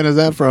of Japan is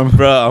that from?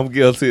 Bro, I'm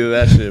guilty of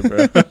that shit,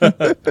 bro.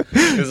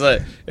 It's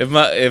like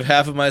if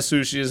half of my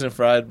sushi isn't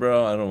fried,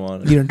 bro, I don't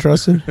want it. You don't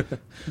trust it?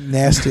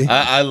 Nasty.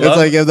 I love. It's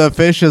like if the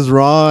fish is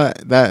raw,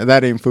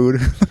 that ain't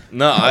food.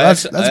 No,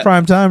 that's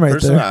prime time right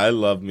personally, there. I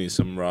love me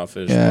some raw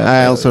fish. Yeah,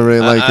 I also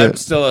really like it. I'm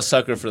still a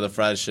sucker for the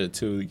fried shit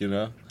too. You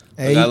know,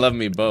 Hey, I love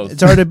me both.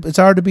 It's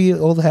hard to beat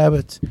old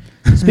habits.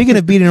 Speaking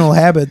of beating old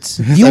habits,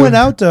 you went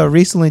out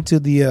recently to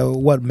the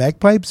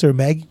Magpipes or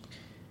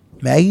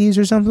Maggie's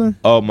or something?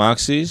 Oh,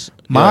 Moxie's.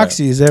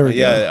 Moxie's, there we go.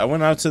 Yeah, I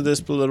went out to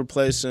this little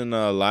place in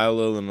Lisle,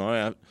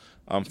 Illinois,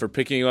 for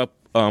picking up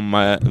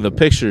the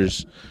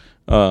pictures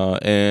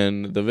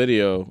and the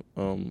video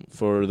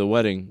for the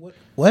wedding.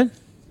 What?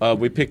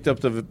 We picked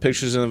up the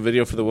pictures and the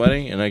video for the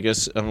wedding, and I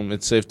guess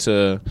it's safe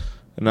to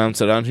announce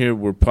that on here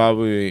we're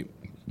probably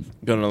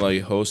gonna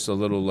like host a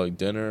little like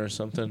dinner or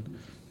something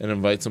and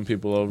invite some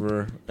people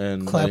over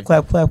and clap.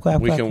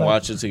 We can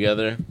watch it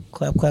together.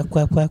 Clap.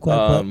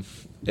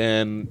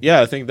 And yeah,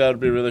 I think that would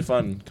be really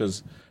fun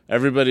because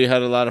everybody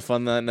had a lot of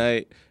fun that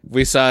night.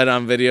 We saw it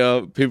on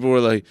video. People were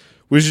like,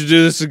 "We should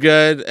do this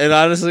again." And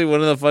honestly, one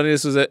of the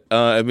funniest was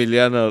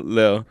Emiliano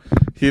Leo.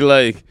 he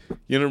like,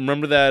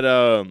 remember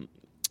that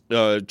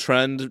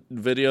trend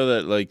video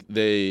that like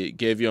they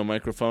gave you a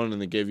microphone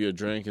and they gave you a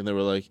drink and they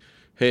were like,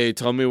 hey,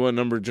 tell me what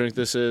number drink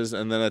this is,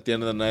 and then at the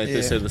end of the night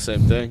they said the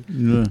same thing.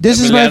 Yeah.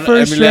 This is my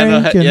first drink.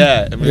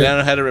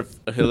 Emiliano had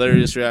a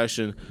hilarious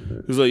reaction.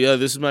 He was like, yeah,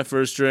 this is my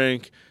first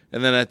drink,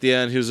 and then at the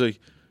end he was like,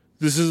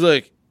 this is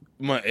like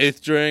my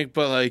 8th drink,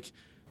 but like,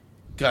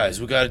 guys,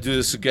 we got to do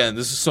this again.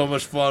 This is so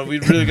much fun. We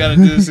really got to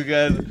do this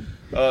again.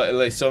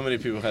 Like so many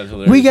people had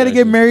hilarious. We got to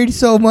get married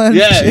so much.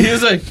 Yeah, he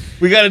was like,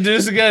 we got to do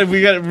this again.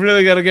 We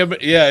really got to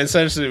get. Yeah,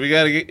 essentially,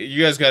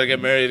 you guys got to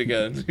get married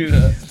again. You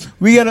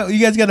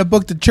guys got to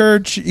book the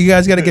church. You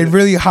guys got to get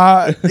really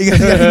hot. You guys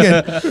got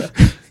to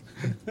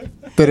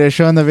get. Did they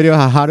show in the video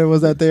how hot it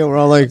was that day? We're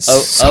all like,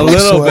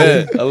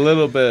 a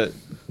little bit,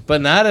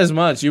 but not as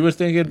much. You would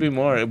think it'd be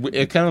more.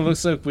 It kind of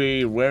looks like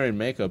we're wearing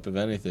makeup, if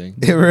anything.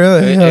 It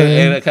really.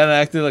 It kind of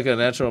acted like a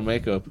natural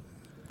makeup.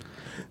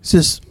 It's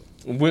just.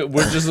 We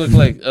just look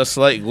like a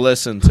slight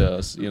glisten to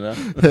us,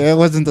 It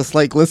wasn't a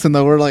slight glisten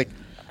though. We're like,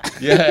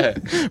 yeah,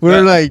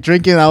 we're like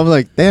drinking. I was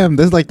like, damn,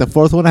 this is like the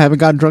 4th one I haven't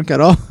gotten drunk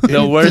at all.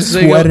 The worst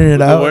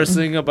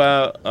thing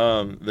about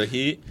the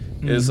heat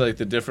is like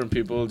the different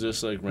people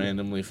just like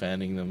randomly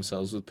fanning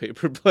themselves with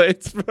paper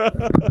plates, bro.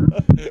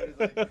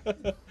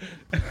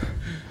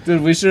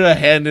 Dude, we should have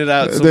handed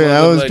out some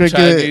like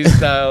Chinese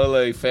style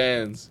like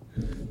fans.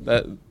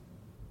 That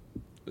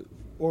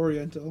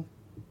Oriental.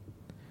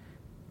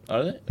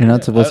 Are they? You're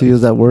not supposed to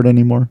use that word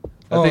anymore.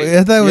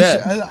 I thought it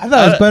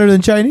was better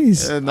than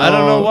Chinese. No. I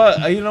don't know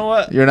what. You know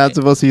what? You're not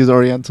supposed to use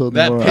Oriental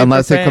anymore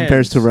unless it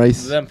compares to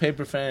rice. Them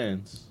paper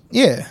fans.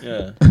 Yeah.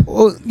 Yeah.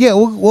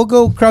 We'll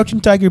go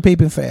Crouching Tiger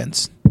paper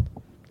fans.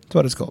 That's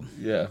what it's called.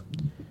 Yeah.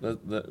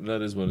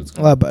 That is what it's A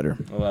called. lot better.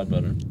 A lot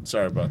better.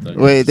 Sorry about that.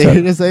 Wait, they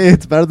didn't say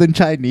it's better than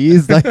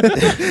Chinese. Like,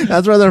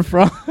 that's where they're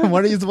from.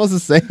 What are you supposed to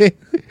say?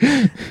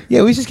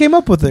 Yeah, we just came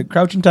up with it.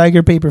 Crouching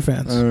Tiger paper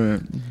fans. All right.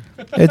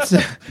 It's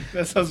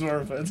that sounds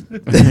more offensive.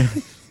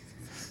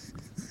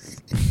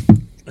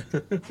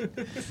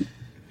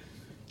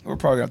 We're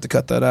probably gonna have to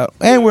cut that out.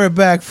 And we're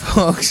back,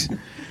 folks.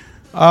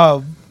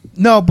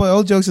 No, but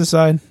all jokes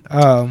aside,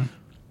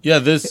 yeah,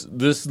 this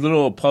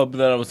little pub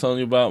that I was telling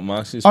you about,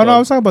 Moxie's. Oh no, I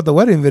was talking about the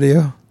wedding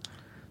video.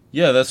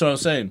 Yeah, that's what I'm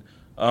saying.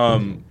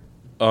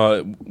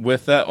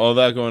 With that, all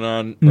that going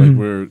on, like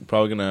we're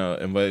probably gonna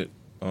invite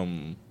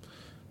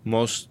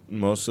most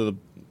of the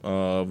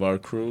of our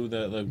crew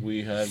that like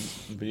we had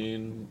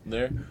being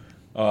there,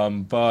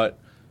 but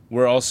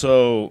we're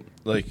also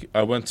like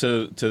I went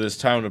to this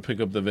town to pick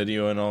up the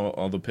video and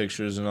all the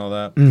pictures and all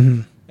that,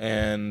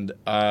 and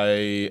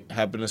I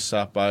happened to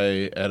stop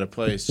by at a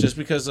place just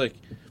because like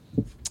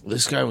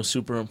this guy was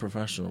super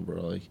unprofessional,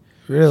 bro. Like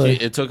Really,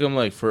 it took him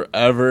like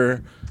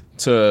forever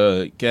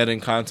to get in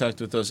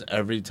contact with us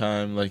every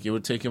time. Like it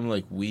would take him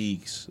like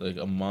weeks, like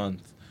a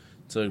month,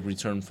 to like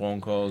return phone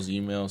calls,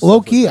 emails.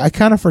 low key. I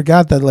kind of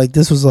forgot that like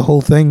this was the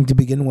whole thing to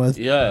begin with.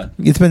 Yeah,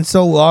 It's been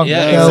so long.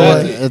 Yeah, now,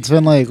 exactly. It's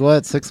been like,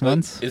 what, 6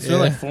 months? It's been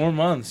like 4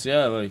 months.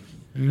 Yeah, like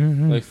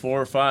Mhm. like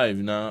 4 or 5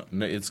 now.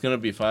 It's gonna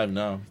be 5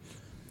 now,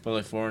 but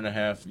like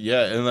 4.5.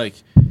 Yeah, and like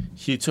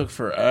he took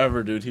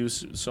forever, dude. He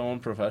was so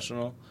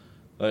unprofessional.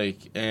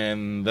 Like,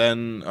 and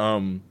then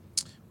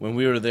when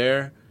we were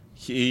there,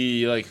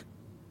 he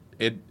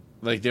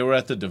they were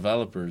at the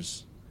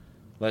developers.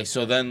 Like,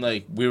 so then,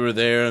 like, we were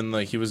there, and,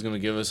 like, he was going to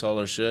give us all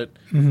our shit.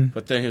 Mhm.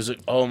 But then he was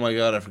like, oh, my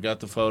God, I forgot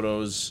the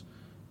photos,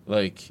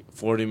 like,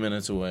 40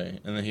 minutes away.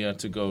 And then he had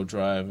to go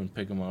drive and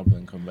pick them up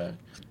and come back.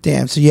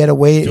 Damn. So you had to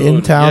wait in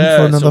Dude, town yeah,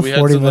 for another so we had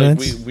 40 to,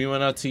 minutes. Like, we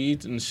went out to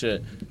eat and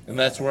shit. And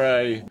that's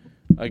where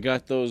I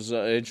got those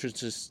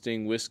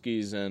interesting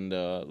whiskeys and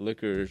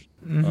liquors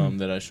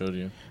that I showed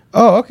you.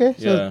 Oh, okay.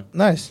 So, Yeah.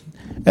 nice.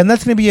 And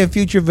that's going to be a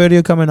future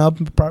video coming up,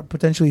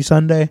 potentially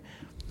Sunday.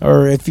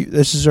 Or if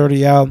this is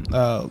already out,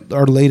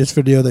 our latest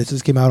video that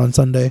just came out on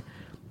Sunday.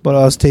 But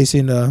I was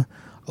tasting a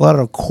lot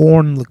of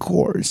corn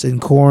liqueurs and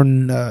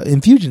corn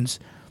infusions,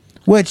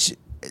 which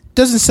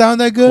doesn't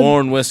sound that good.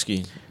 Corn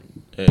whiskey.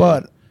 Yeah.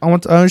 But I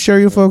want to share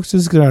you folks,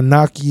 this is going to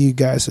knock you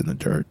guys in the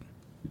dirt.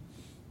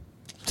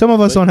 Some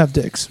of us don't have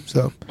dicks,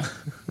 so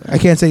I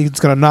can't say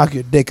it's going to knock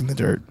your dick in the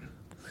dirt.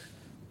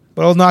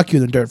 But I'll knock you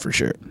in the dirt for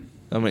sure.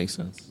 That makes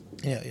sense.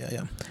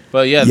 Yeah.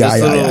 But yeah, Yeah,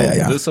 this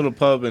yeah. this little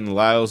pub in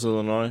Lyles,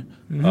 Illinois,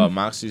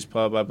 Moxie's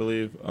Pub, I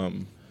believe.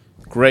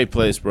 Great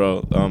place,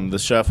 bro. The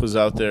chef was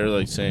out there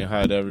like saying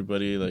hi to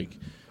everybody, like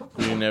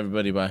greeting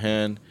everybody by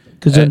hand.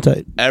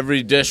 Gesundheit.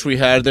 Every dish we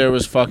had there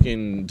was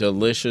fucking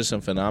delicious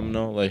and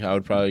phenomenal. Like I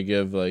would probably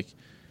give like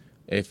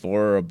a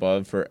 4 or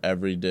above for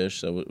every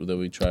dish that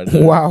we tried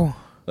there. Wow.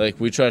 Like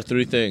we tried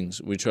 3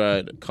 things. We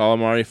tried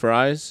calamari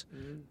fries,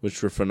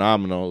 which were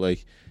phenomenal.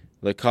 Like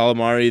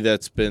calamari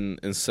that's been,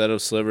 instead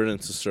of slivered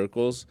into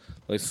circles,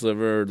 like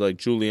slivered like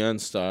julienne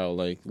style,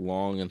 like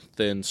long and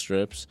thin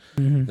strips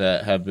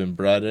that have been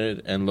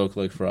breaded and look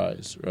like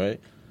fries, right?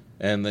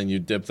 And then you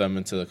dip them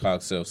into the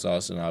cocktail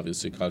sauce, and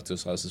obviously cocktail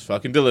sauce is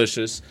fucking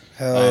delicious.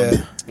 Hell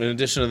yeah. In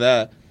addition to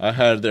that, I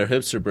had their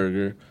hipster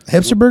burger.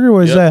 Hipster burger?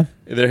 What is Yep.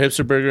 that? Their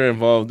hipster burger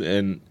involved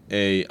in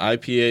a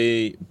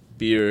IPA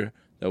beer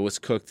that was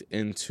cooked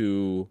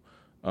into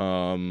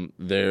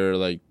their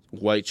like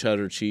white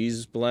cheddar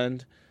cheese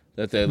blend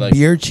that they like.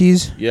 Beer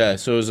cheese. Yeah,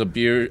 so it was a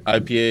beer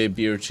IPA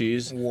beer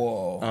cheese.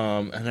 Whoa.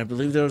 And I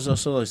believe there was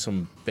also like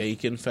some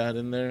bacon fat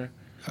in there.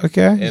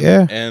 Okay. And,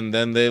 yeah. And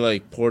then they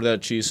like poured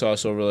that cheese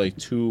sauce over like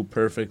two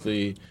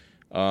perfectly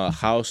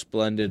house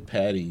blended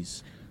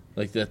patties,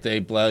 like that they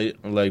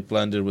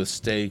blended with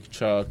steak,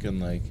 chuck,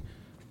 and like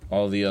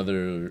all the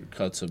other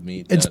cuts of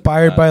meat.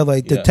 Inspired by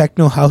like the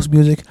techno house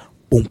music.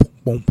 Boom,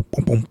 boom,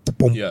 boom, boom,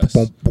 boom, Yes.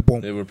 boom, boom,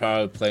 boom. They were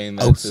probably playing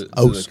that to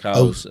the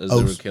cows as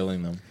they were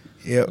killing them.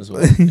 Yeah. As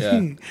well. Yeah.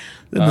 In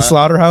the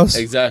slaughterhouse.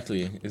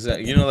 Exactly.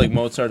 You know, like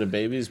Mozart and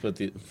Babies, but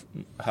the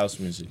house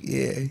music.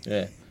 Yeah.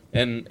 Yeah.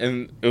 And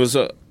it was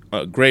a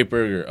great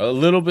burger. A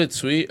little bit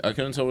sweet. I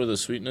couldn't tell where the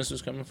sweetness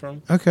was coming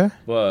from. Okay.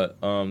 But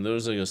there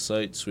was like a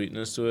slight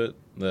sweetness to it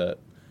that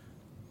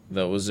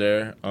was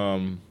there.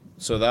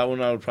 So that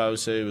one I would probably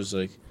say was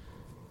like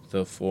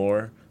the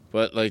 4.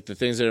 But like the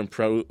things that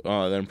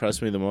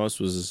impressed me the most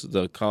was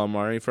the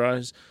calamari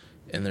fries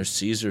and their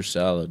Caesar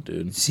salad,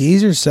 dude.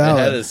 Caesar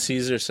salad. I had a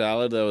Caesar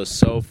salad that was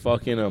so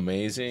fucking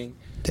amazing.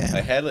 Damn.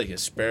 I had like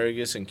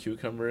asparagus and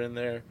cucumber in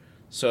there.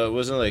 So it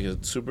wasn't like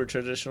a super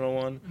traditional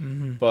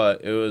one,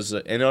 but it was,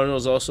 and it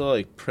was also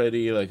like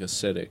pretty like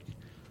acidic,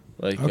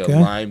 like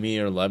limey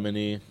or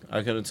lemony.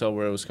 I couldn't tell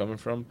where it was coming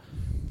from,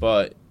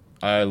 but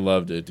I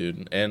loved it,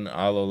 dude, and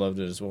Alo loved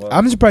it as well.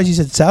 I'm surprised you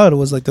said salad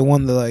was like the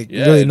one that like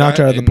really knocked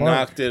it out of the park.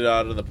 Knocked it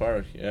out of the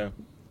park, yeah.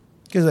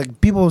 Because like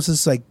people was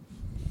just like,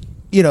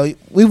 you know,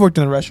 we've worked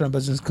in the restaurant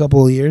business a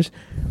couple of years.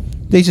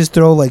 They just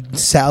throw like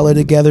salad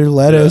together,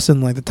 lettuce,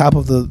 and like the top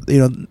of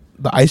the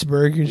the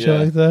iceberg and shit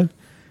like that.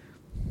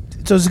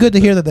 So it's good to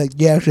hear that like,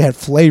 you actually had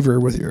flavor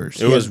with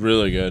yours. It was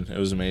really good. It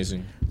was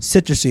amazing.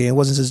 Citrusy. It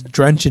wasn't just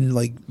drenching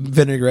like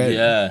vinaigrette.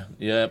 Yeah.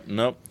 Yeah.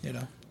 Nope. You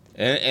know.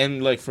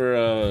 And like for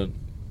a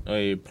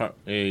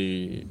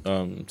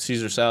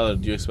Caesar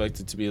salad, you expect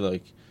it to be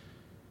like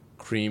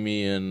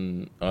creamy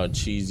and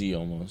cheesy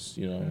almost,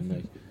 you know.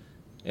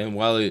 And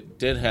while it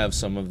did have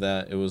some of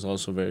that, it was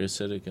also very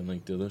acidic and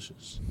like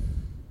delicious.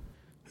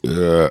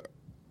 Yeah.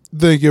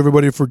 Thank you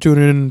everybody for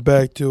tuning in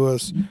back to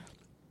us.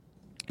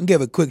 Give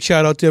a quick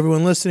shout out to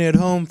everyone listening at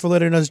home for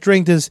letting us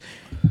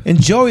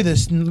enjoy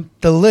this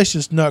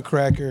delicious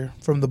nutcracker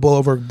from the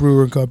Boulevard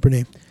Brewing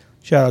Company.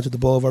 Shout out to the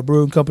Boulevard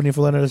Brewing Company for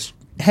letting us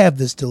have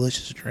this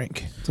delicious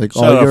drink. It's like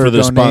Shout all out your for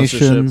the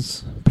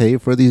donations pay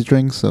for these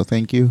drinks, so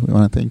thank you. We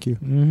want to thank you.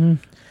 Mm-hmm.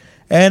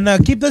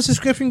 And keep the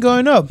subscription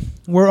going up.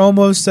 We're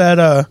almost at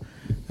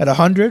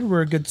 100.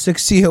 We're a good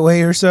 60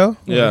 away or so.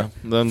 Yeah.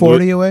 Then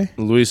 40 away.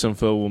 Luis and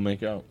Phil will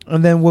make out.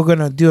 And then we're going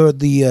to do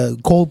the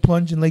cold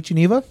plunge in Lake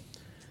Geneva.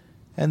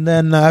 And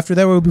then after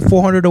that, we'll be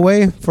 400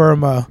 away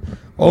from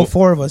all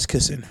 4 of us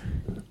kissing.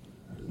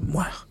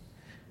 Wow.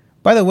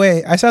 By the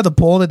way, I saw the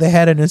poll that they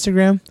had on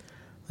Instagram.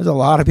 There's a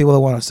lot of people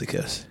that want us to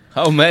kiss.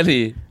 How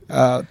many?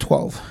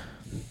 12.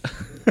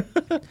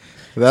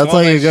 That's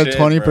like a good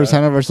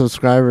 20% of our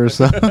subscribers.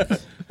 So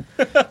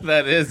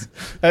that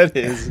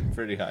is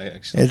pretty high,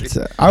 actually.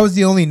 I was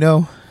the only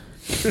no.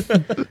 You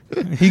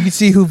can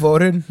see who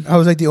voted. I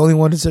was like the only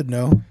one that said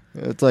no.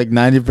 it's like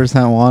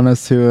 90% want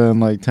us to, and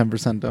like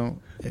 10%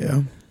 don't.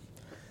 Yeah.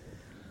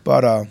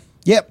 But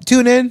yep,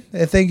 tune in.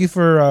 Thank you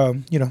for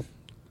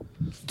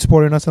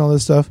supporting us and all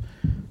this stuff.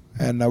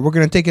 And we're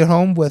gonna take it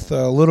home with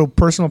a little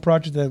personal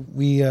project that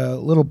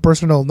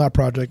not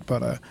project,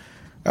 but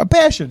a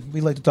passion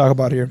we like to talk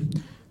about here.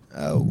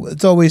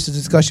 It's always a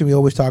discussion we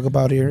always talk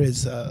about here.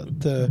 This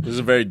is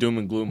a very doom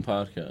and gloom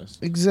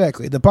podcast.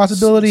 Exactly, the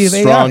possibility of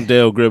strong AI.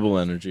 Dale Gribble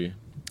energy.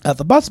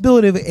 The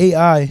possibility of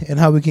AI and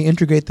how we can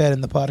integrate that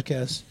in the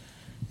podcast,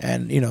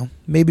 and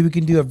maybe we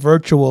can do a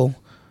virtual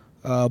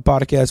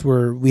podcast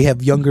where we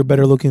have younger,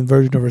 better looking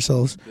version of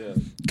ourselves. Yeah.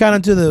 Kind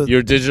of to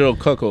your digital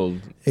cuckold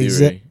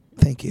theory.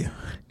 Thank you.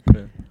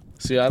 Yeah.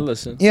 See, I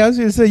listen. Yeah, I was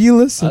gonna say you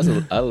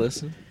listen. I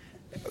listen.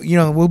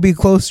 We'll be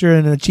closer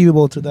and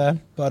achievable to that.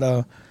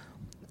 But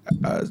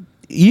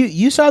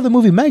you saw the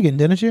movie Megan,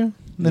 didn't you?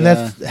 And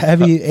that's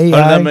heavy AI.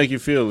 How did that make you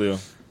feel, Leo?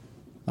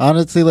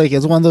 Honestly, like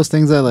it's one of those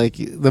things that like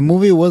the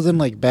movie wasn't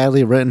like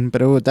badly written,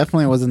 but it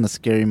definitely wasn't a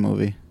scary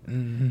movie.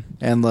 Mm-hmm.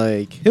 And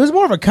like it was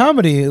more of a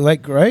comedy,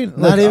 like right?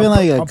 Not even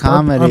like a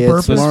comedy.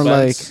 It's more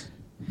like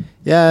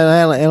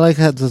it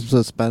had some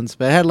suspense,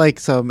 but it had like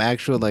some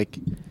actual like.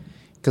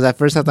 Because at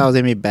first I thought it was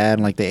going to be bad,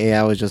 and like the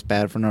AI was just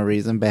bad for no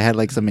reason. But it had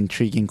like some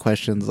intriguing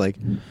questions, like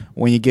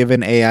when you give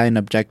an AI an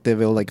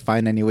objective, it'll like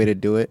find any way to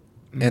do it,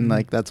 and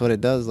like that's what it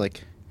does.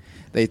 Like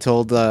they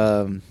told,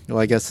 well,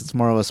 I guess it's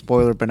more of a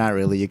spoiler, but not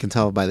really. You can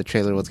tell by the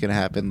trailer what's going to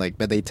happen. Like,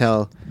 but they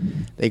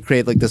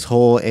create like this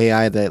whole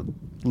AI that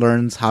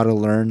learns how to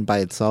learn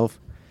by itself,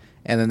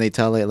 and then they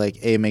tell it like,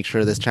 hey, make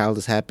sure this child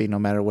is happy no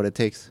matter what it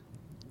takes,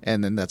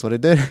 and then that's what it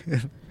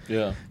did.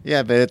 Yeah.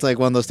 Yeah, but it's like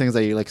one of those things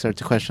that you like start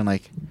to question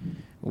like.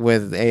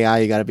 With AI,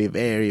 you got to be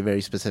very,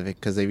 very specific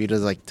because if you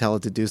just like tell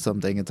it to do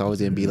something, it's always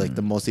going to be like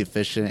the most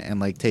efficient and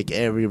like take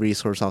every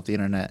resource off the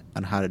internet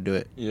on how to do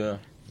it. Yeah.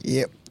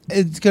 Yep.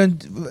 It's going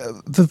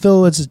to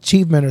fulfill its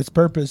achievement or its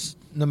purpose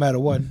no matter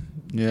what.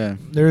 Yeah.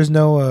 There is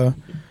no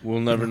We'll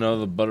never know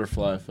the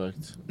butterfly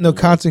effect. no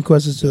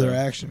consequences to their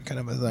action, kind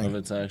of a Of thing.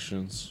 its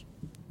actions.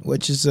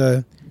 Which is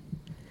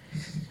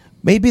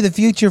maybe the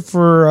future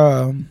for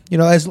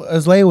as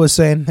Leia was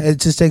saying, it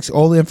just takes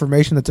all the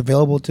information that's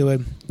available to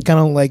it, kind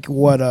of like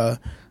what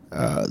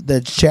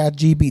the Chat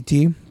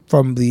GPT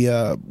from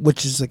the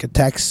which is like a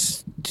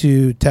text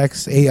to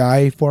text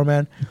AI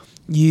format.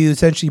 You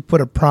essentially put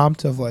a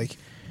prompt of like,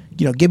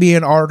 give me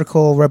an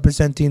article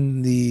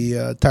representing the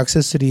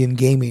toxicity in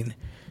gaming,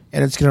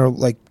 and it's gonna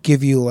like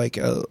give you like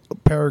a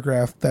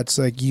paragraph that's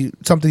like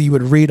something you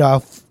would read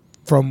off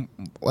from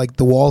like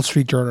the Wall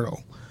Street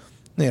Journal,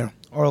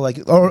 or like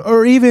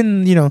or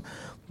even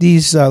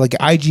these like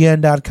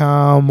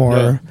IGN.com or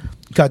Yeah.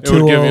 Gatua.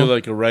 It would give you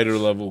like a writer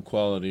level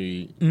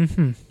quality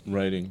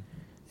writing.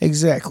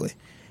 Exactly.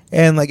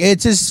 And like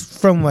it's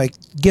just from like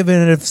giving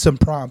it some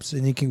prompts,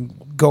 and you can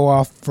go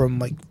off from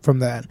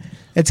that.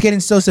 It's getting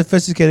so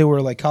sophisticated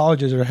where like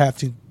colleges are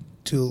having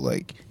to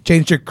like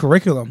change their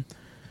curriculum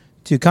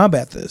to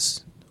combat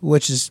this,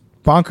 which is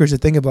bonkers to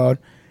think about,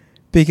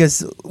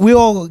 because we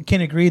all can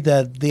agree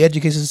that the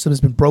education system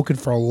has been broken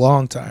for a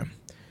long time,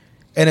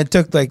 and it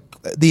took like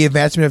the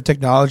advancement of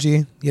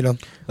technology. I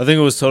think it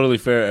was totally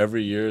fair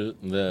every year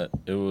that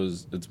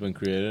it's been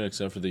created,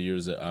 except for the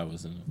years that I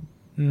was in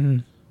it. Mm-hmm.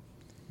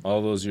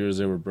 All those years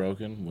they were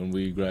broken. When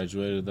we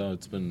graduated, though,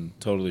 it's been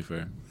totally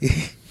fair.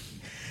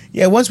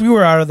 Yeah, once we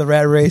were out of the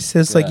rat race,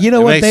 it's like, It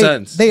what, makes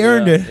sense. they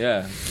earned it.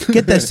 Yeah.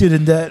 Get that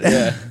student debt.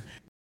 Yeah.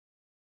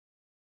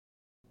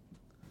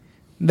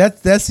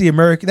 That's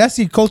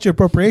the culture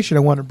appropriation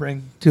I want to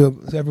bring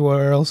to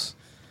everywhere else.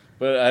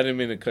 But I didn't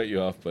mean to cut you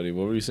off, buddy.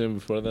 What were you saying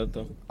before that,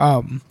 though?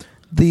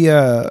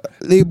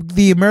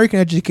 The American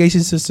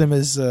education system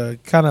is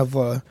kind of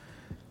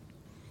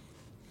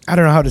I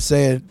don't know how to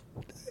say it.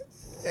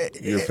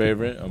 Your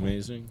favorite?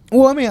 Amazing.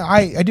 Well, I mean,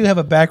 I do have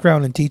a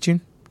background in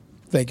teaching.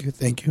 Thank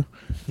you.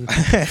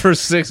 For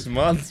 6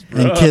 months,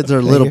 bro. And kids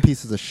are little you.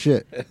 pieces of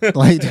shit.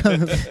 Like,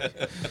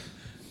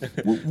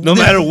 No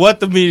matter what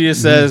the media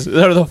says,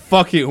 they're the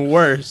fucking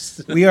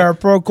worst. We are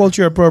pro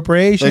culture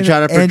appropriation. they try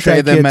to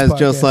portray them as anti-kids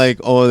just podcast. like,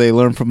 oh, they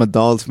learn from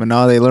adults, but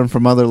no, they learn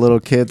from other little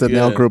kids, and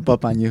Yeah. they'll group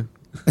up on you.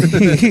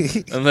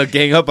 And they'll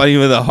gang up on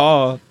you in the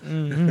hall.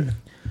 Mhm.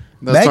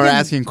 They'll Back start in-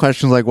 asking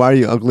questions like, why are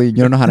you ugly? You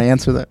don't know how to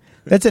answer that.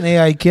 That's an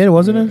AI kid,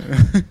 wasn't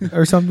it,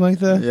 or something like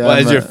that? Yeah, Why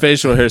is but- your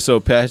facial hair so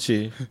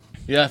patchy?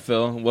 Yeah,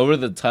 Phil. What were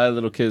the Thai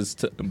little kids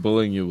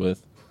bullying you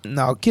with?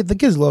 No, the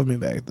kids loved me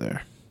back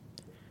there.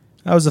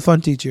 I was a fun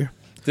teacher.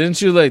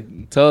 Didn't you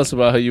tell us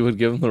about how you would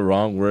give them the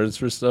wrong words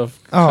for stuff?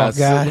 Oh,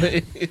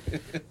 constantly?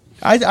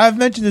 I've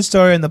mentioned this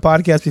story in the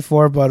podcast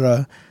before,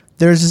 but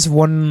there's this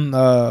one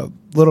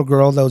little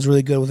girl that was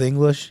really good with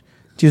English.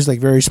 She was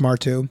very smart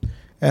too,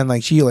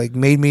 and she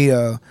made me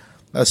a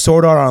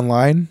Sword Art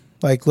Online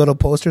little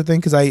poster thing,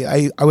 because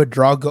I would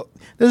draw. This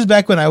is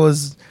back when I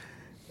was,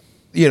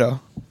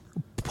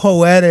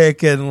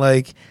 poetic, and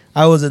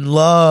I was in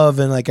love,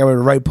 and I would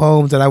write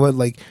poems, and I would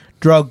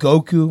draw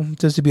Goku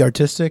just to be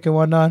artistic and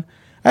whatnot.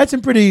 I had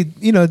some pretty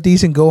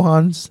decent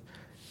Gohans.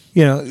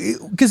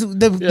 Because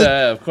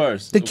Yeah, of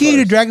course. the key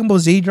to Dragon Ball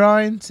Z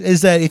drawings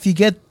is that if you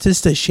get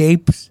just the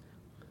shapes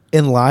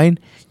in line,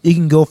 you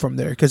can go from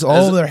there. Because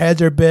all of their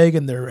heads are big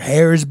and their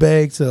hair is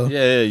big. So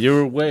Yeah, you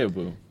were way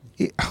above.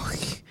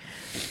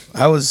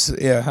 I was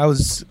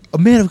a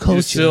man of culture.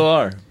 You still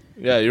are.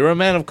 Yeah, you're a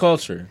man of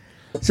culture.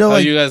 so How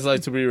you guys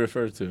like to be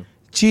referred to?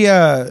 she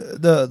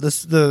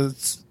the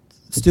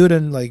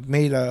student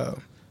made a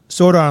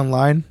Sword Art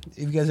Online.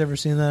 Have you guys ever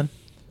seen that?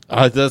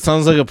 That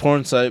sounds like a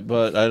porn site,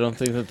 but I don't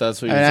think that's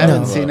what you're I talking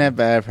haven't about. seen it,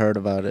 but I've heard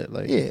about it.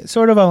 Yeah,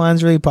 Sword Art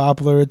Online's really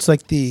popular. It's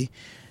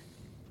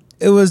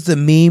it was the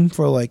meme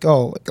for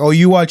oh,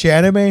 you watch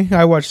anime?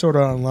 I watch Sword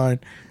Art Online.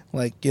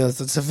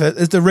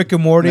 It's the Rick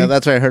and Morty. Yeah,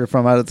 that's where I heard it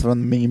from. It's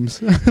from the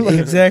memes.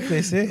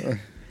 Exactly. See,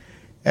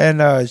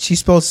 and she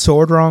spelled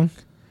sword wrong,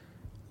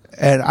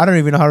 and I don't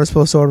even know how to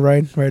spell sword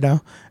right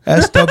now.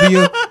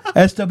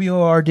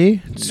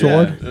 SWORD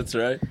sword. Yeah, that's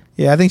right.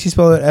 Yeah, I think she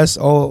spelled it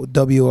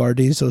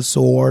SOWRD, so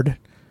sword.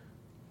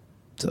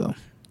 So,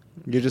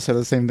 You just said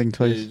the same thing Yeah,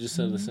 twice. you just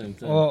said the same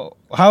thing. well,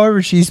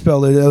 however she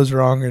spelled it, it was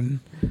wrong, and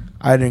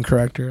I didn't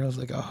correct her. I was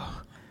like, oh.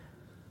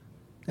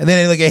 And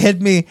then it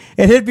hit me.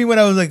 It hit me when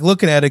I was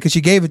looking at it, because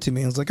she gave it to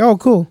me. I was like, oh,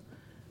 cool.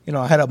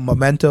 I had a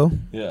memento,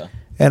 Yeah.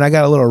 and I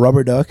got a little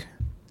rubber duck.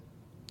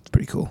 It's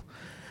pretty cool.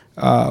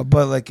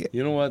 But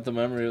You know what? The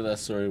memory of that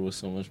story was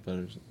so much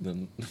better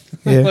than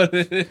Yeah. what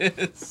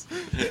it is.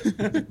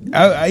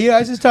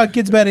 I just taught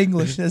kids bad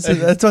English.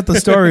 That's what the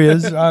story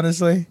is,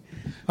 honestly.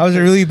 I was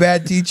a really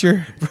bad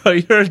teacher. Bro,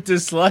 you're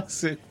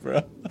dyslexic,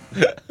 bro.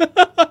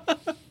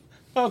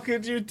 How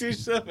could you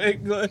teach them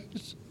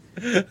English?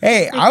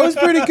 Hey, I was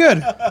pretty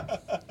good.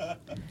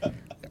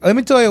 Let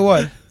me tell you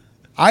what.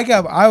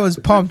 I was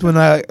pumped when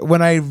I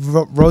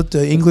wrote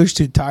the English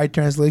to Thai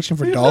translation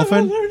for You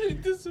Dolphin. have a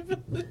learning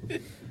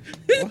disability.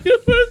 You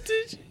were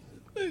teaching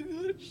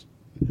English.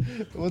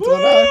 What's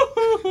going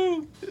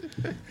on?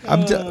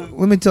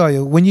 Let me tell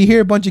you, when you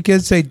hear a bunch of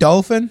kids say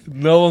dolphin,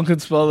 No one can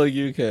spell like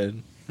you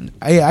can.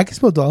 I can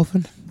spell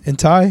dolphin in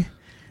Thai.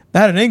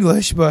 Not in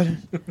English, but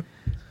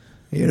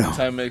you know.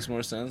 Thai makes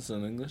more sense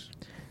than English.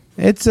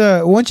 It's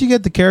once you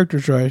get the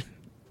characters right,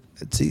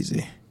 it's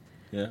easy.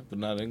 Yeah, but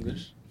not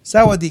English.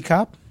 Sawadee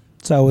Cop.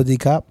 Sawadee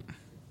Cop.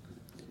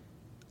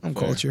 I'm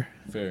Fair. culture.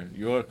 Fair.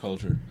 Your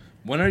culture.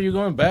 When are you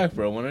going back,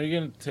 bro? When are you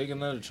going to take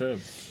another trip?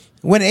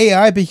 When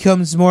AI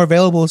becomes more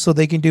available so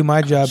they can do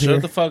my job Shut here.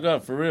 the fuck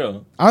up, for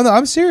real.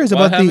 I'm serious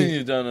Why about haven't the...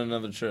 you done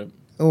another trip?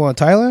 Oh,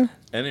 Thailand?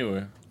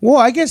 Anywhere. Well,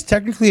 I guess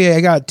technically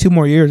I got 2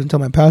 more years until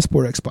my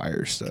passport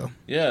expires, so...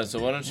 Yeah, so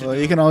why don't you Well,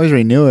 do you can always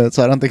renew it,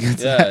 so I don't think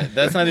it's Yeah,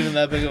 that's not even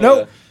that big of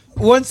Nope.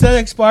 Once that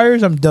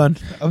expires, I'm done.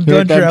 I'm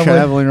You're done done traveling.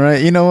 traveling,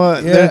 right? You know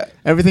what? Yeah.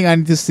 Everything I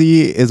need to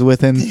see is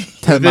within 10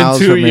 Within miles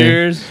 2 from me.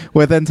 years.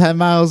 Within 10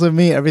 miles of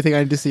me, everything I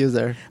need to see is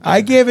there. I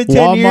gave it 10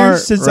 Walmart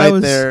years since right I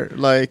was... there,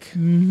 like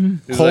Mhm.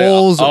 It's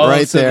Kohl's all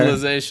right of there.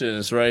 civilization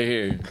is right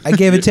here. I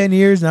gave it 10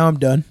 years, now I'm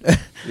done.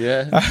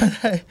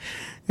 Yeah.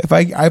 If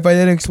I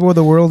didn't explore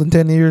the world in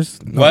 10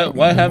 years... no.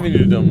 Why haven't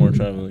you done more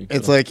traveling?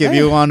 It's like if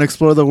you want to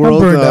explore the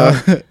world, burned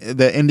out.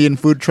 the Indian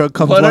food truck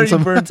comes What are once you a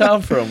burnt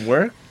out from?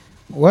 Work?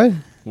 What?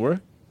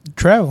 Work?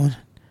 Traveling.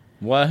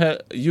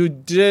 You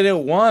did it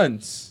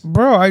once.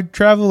 Bro, I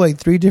traveled like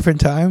 3 different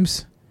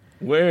times.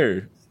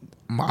 Where?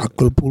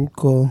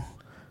 Acapulco,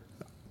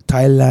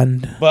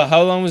 Thailand. But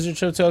how long was your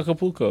trip to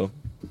Acapulco?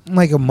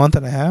 Like a month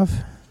and a half.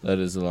 That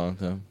is a long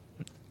time.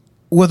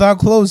 Without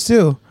clothes,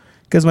 too.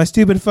 Because my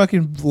stupid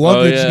fucking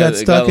luggage yeah, got it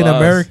stuck got in lost.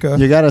 America.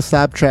 You gotta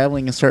stop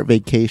traveling and start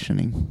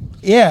vacationing.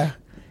 Yeah.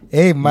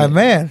 Hey, my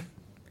man.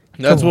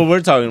 That's Come what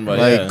we're talking about.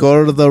 Like yeah.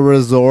 go to the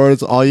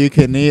resorts, all you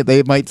can eat.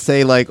 They might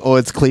say like, "Oh,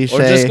 it's cliche." Or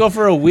just go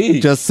for a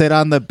week. Just sit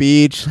on the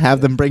beach,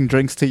 have them bring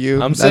drinks to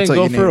you. I'm That's saying what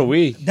go you for need. a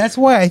week. That's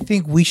why I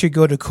think we should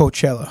go to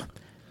Coachella.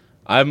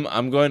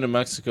 I'm going to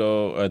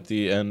Mexico at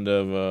the end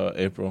of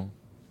April.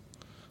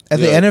 At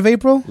the Yeah. end of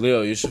April?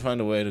 Leo, you should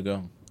find a way to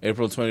go.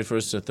 April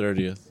 21st to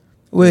 30th.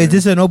 Wait, is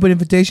this an open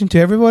invitation to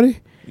everybody?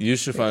 You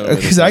should find a way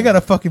to Because go. I got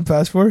a fucking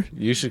passport.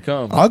 You should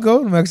come. I'll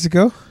go to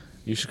Mexico.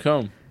 You should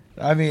come.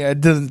 I mean,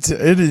 it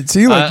didn't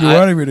seem like you I-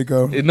 wanted me to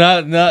go.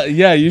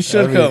 Yeah, you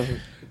should I mean- come.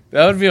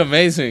 That would be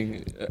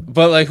amazing.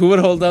 But like, who would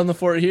hold down the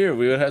fort here?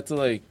 We would have to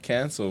like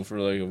cancel for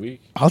like a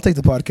week. I'll take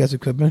the podcast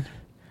equipment.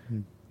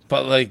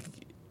 But like,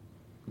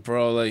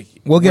 bro, like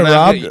We'll get we're not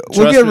robbed. gonna- We'll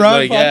trust get me, robbed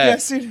like, yeah,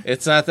 podcasting.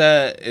 it's not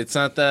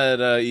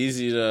that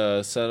easy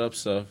to set up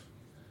stuff.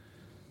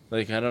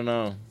 Like I don't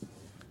know.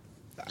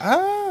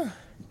 Ah.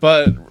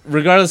 But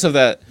regardless of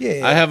that,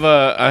 Yeah. I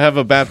have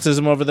a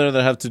baptism over there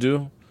that I have to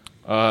do.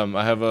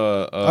 I have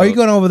Are you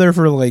going over there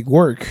for like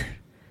work?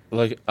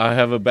 like I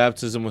have a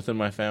baptism within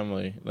my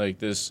family. Like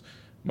this,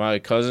 my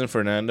cousin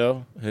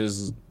Fernando,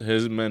 his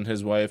and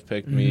his wife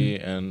picked me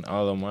and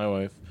Aldo, my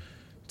wife,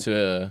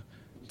 to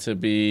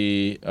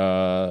be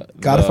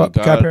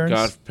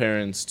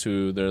godparents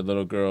to their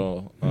little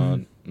girl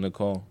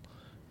Nicole,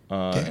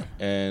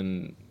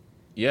 and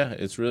yeah,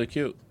 it's really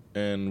cute.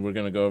 And we're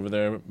gonna go over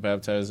there,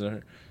 baptize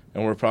her.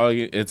 And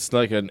it's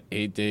like an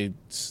 8 days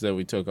that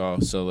we took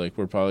off. So, like,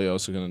 we're probably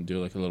also going to do,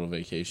 like, a little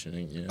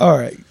vacationing. Yeah. All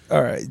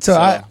right. So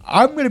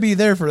I'm going to be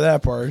there for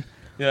that part.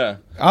 Yeah.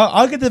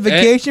 I'll get the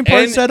vacation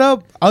part and- set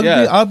up.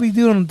 I'll be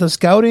doing the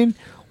scouting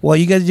while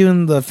you guys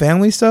doing the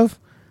family stuff.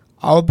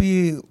 I'll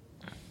be...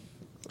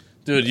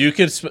 Dude,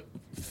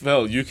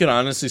 Phil, you could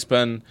honestly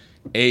spend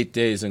 8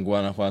 days in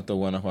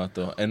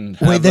Guanajuato. And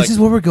Wait, this is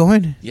where we're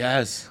going?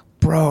 Yes.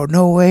 Bro,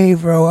 no way,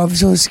 bro. I'm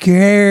so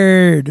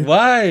scared.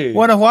 Why?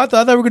 Guanajuato,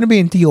 I thought we were going to be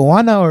in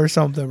Tijuana or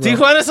something, bro.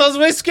 Tijuana sounds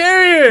way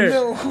scarier.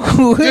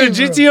 No way,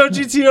 Dude, bro.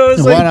 GTO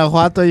is like...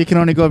 Guanajuato, you can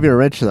only go if you're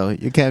rich, though.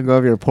 You can't go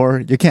if you're poor.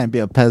 You can't be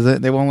a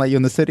peasant. They won't let you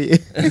in the city.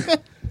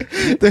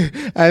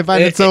 I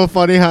find it so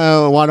funny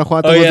how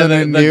Guanajuato was in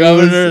the news.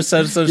 governor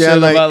said some shit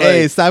like, about,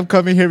 hey, like... stop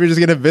coming here. We're just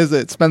going to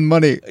visit. Spend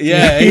money.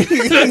 Yeah,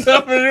 the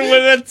governor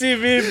went on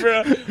TV,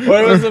 bro.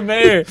 Or it was the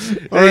mayor.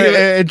 Or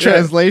in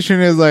translation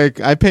is like,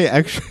 I pay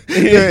extra.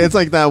 It's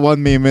like that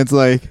one meme. It's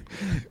like,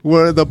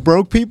 where the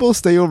broke people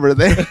stay over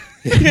there.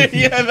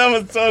 Yeah, that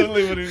was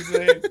totally what he was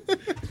saying.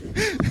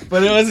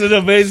 But it was an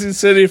amazing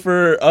city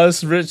for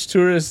us rich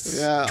tourists.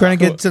 Yeah. Trying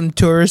to get some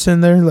tourists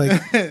in there.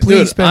 Like, please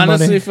Dude, spend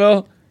honestly, money.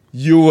 Phil,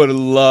 you would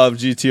love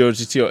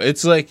GTO.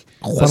 It's like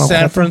Guanajuato.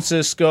 San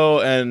Francisco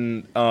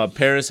and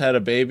Paris had a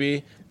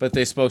baby, but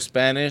they spoke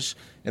Spanish,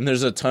 and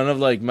there's a ton of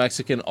like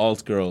Mexican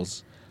alt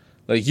girls.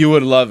 Like, you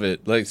would love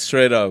it, like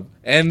straight up.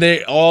 And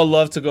they all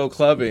love to go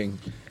clubbing.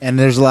 And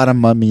there's a lot of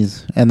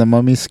mummies. And the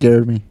mummies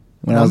scared me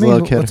when I was a Mummy?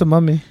 little kid. What's a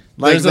mummy?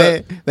 Like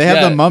There's they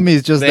have the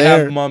mummies just they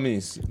there. have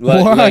mummies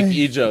like, Why? like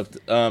Egypt.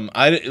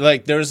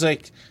 There's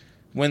like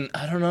when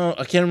I don't know,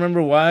 I can't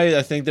remember why.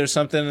 I think there's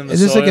something in the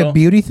Is this soil. like a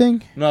beauty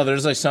thing? No,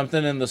 there's like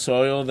something in the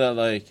soil that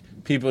like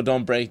people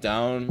don't break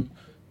down,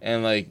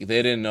 and like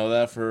they didn't know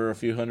that for a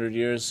few hundred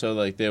years. So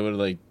like they would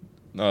like,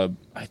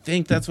 I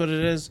think that's what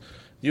it is.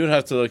 You would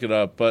have to look it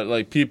up, but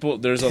like people,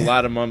 there's a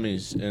lot of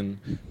mummies, and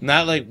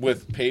not like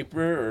with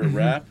paper or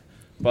wrap,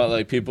 but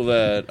like people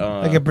that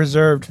They get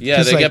preserved. yeah,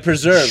 Just, they like, get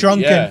preserved.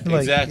 Shrunken. Yeah,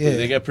 like, exactly. yeah.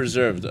 They get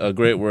preserved. A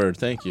great word.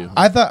 Thank you.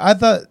 I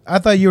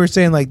thought you were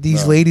saying like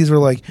these No. ladies were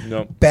like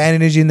No.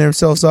 bandaging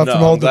themselves up No,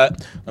 from all I'm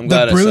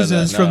glad I said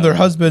bruises that. from No, their no,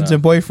 husbands no.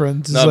 and boyfriends.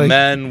 It's No, like,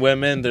 men,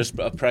 women. There's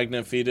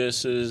pregnant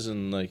fetuses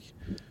and like,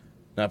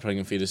 not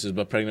pregnant fetuses,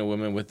 but pregnant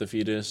women with the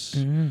fetus.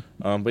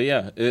 Mm-hmm. But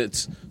yeah,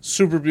 it's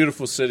super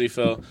beautiful city,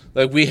 Phil.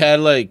 Like we had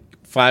like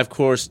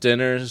 5-course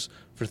dinners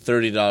for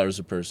 $30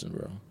 a person,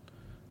 bro.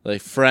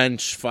 Like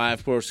French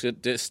 5-course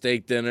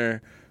steak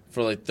dinner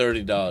for like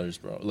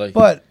 $30, bro. Like,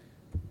 but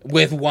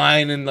with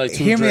wine and like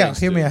 2 hear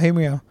drinks.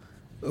 me out.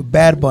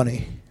 Bad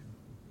Bunny.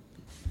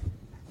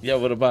 Yeah,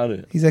 what about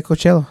it? He's at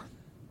Coachella.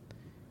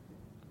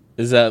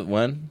 Is that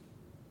when?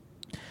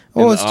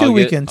 Oh, In it's 2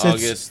 weekends. It's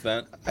August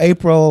then,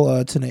 April.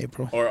 It's in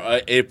April. or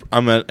April.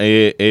 I'm at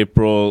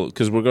April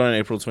because we're going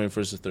April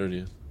 21st to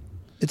 30th.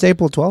 It's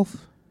April 12th.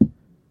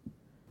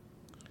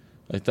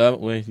 Like that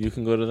way, you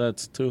can go to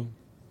that too.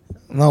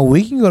 No,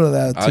 we can go to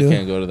that I too.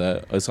 can't go to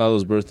that. It's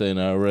Halo's birthday, and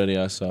I already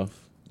asked off.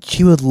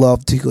 She would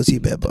love to go see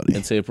Bad Bunny.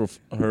 It's April.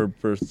 Her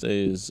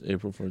birthday is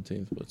April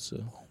 14th, but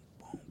still.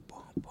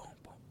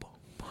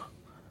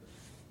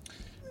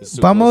 It's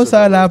too Vamos close to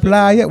a her la birthday.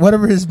 playa.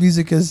 Whatever his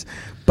music is.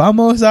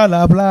 Vamos a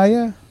la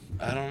playa.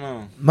 I don't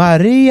know.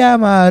 Maria,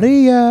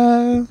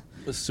 Maria.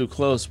 It's too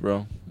close,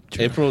 bro.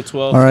 April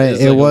 12th. All right,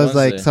 is it like a was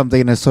like Wednesday.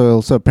 something in the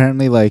soil. So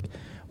apparently, like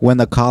when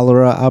the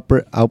cholera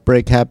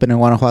outbreak happened in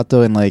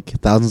Guanajuato and like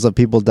thousands of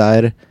people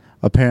died,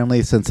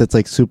 apparently since it's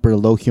like super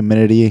low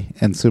humidity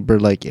and super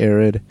like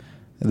arid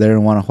there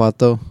in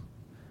Guanajuato,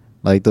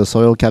 like the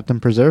soil kept them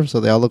preserved, so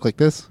they all look like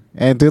this.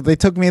 And dude, they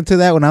took me into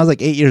that when I was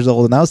like 8 years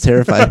old, and I was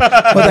terrified.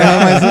 What the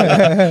hell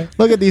am I?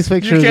 Look at these You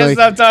pictures. can't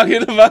Like, stop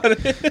talking about it.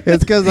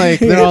 it's because like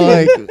they're all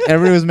like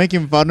everyone was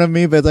making fun of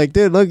me, but it's like,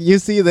 dude, look, you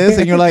see this,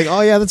 and you're like,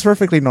 oh yeah, that's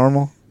perfectly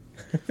normal.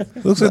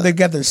 Looks like they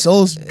got their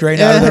souls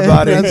drained out of their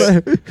bodies.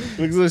 That's like-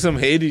 Looks like some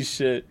Hades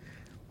shit.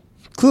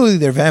 Clearly,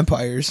 they're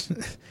vampires.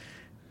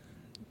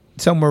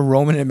 Somewhere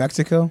roaming in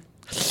Mexico.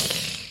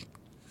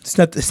 It's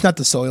not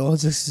the soil.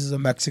 This is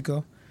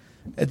Mexico.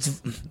 It's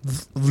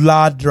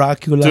Vlad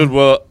Dracula. Dude,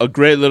 well, a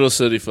great little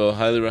city, Phil.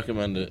 Highly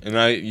recommend it.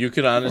 And you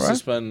could honestly Alright.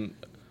 spend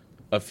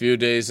a few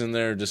days in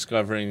there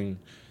discovering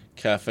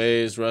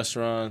cafes,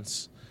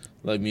 restaurants,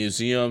 like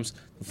museums.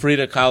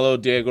 Frida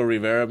Kahlo, Diego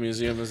Rivera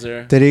Museum is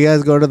there. Did you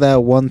guys go to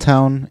that one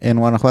town in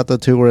Guanajuato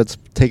too, where it's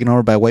taken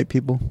over by white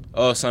people?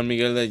 Oh, San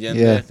Miguel de Allende,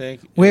 Yeah. I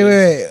think.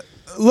 Wait.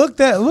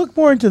 Look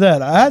more into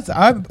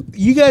that.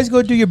 You guys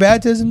go do your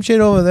baptism shit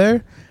over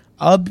there.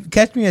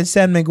 Catch me at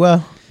San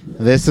Miguel.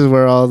 This is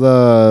where all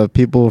the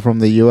people from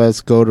the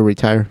U.S. go to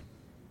retire.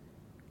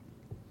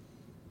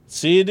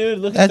 See, dude,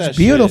 look at that That's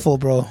beautiful,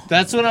 bro. shit.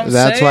 That's what I'm saying.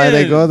 That's why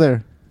they go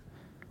there.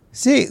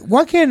 See,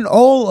 why can't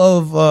all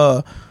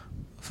of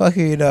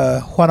fucking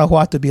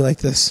Guanajuato be like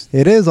this?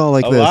 It is all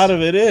like A this. lot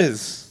of it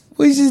is.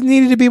 We just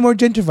needed to be more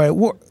gentrified.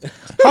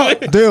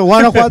 Dude,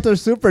 Guanajuato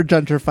is super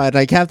gentrified.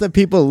 Like half the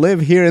people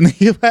live here in the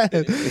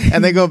U.S.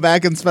 and they go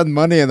back and spend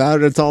money, and now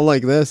it's all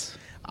like this.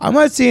 I'm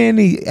not seeing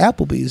any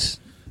Applebee's.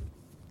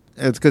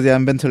 It's because you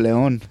haven't been to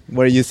Leon,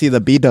 where you see the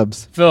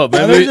B-dubs. Phil,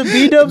 There's a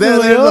B-dub in There's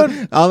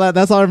Leon. all that.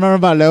 That's all I remember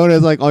about Leon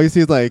is like all you see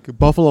is like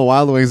Buffalo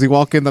Wild Wings. You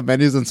walk in the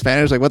menus in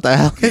Spanish, like what the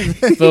hell?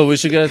 Is it? Phil, we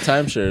should get a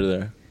timeshare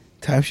there.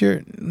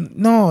 Timeshare?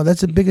 No,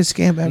 that's the biggest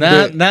scam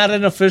ever. Not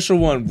an official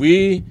one.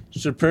 We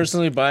should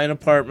personally buy an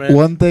apartment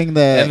One thing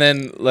that, and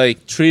then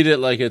like treat it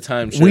like a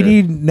timeshare. We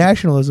need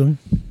nationalism.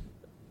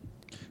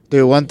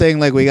 dude, one thing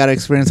like we gotta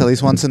experience at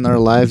least once in our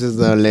lives is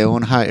the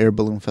Leon Hot Air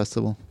Balloon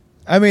Festival.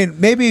 I mean,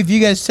 maybe if you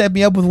guys set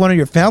me up with one of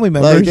your family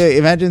members. Like,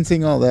 imagine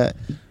seeing all that.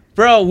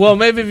 Bro, well,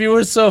 maybe if you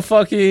were so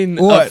fucking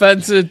What?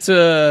 offensive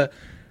to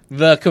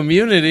the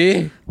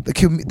community.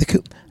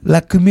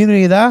 La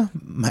comunidad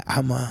me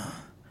ama.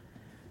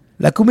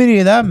 La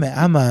comunidad me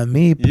ama a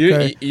mí.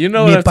 You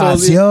know mi what I told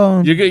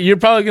pasión. you. You're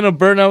probably gonna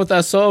burn out with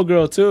that soul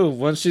girl too.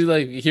 Once she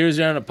like hears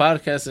you on a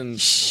podcast and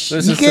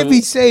listens You can't to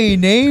be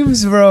saying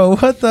names, bro.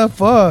 What the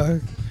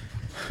fuck?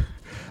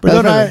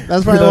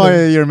 That's probably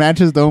why your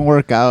matches don't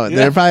work out.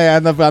 They probably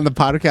end up on the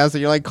podcast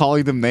and you're like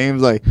calling them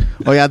names like,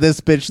 oh yeah, this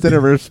bitch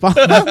didn't respond.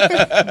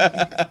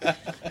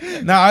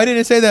 No, I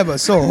didn't say that, but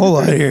so hold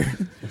on here.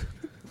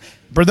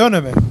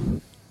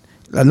 Perdóname.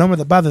 El nombre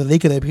del Padre, del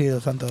Hijo y del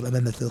Espíritu Santo.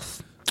 Amén de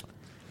Dios.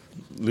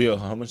 Leo,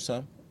 how much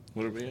time?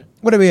 What are we at?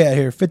 What are we at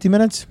here? 50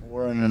 minutes?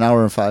 We're in an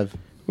hour and 5.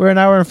 We're an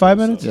hour and 5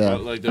 minutes? Yeah.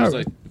 Like there's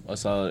Alright. like a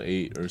solid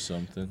 8 or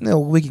something. No,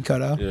 we can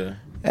cut out. Yeah,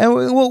 And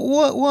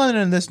we'll end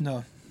on this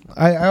note.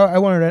 I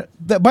wanted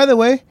to. By the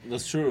way,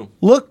 that's true.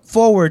 look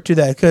forward to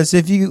that because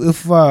if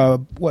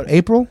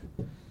April,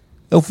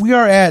 if we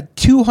are at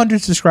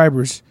 200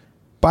 subscribers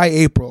by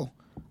April,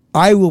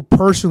 I will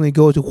personally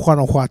go to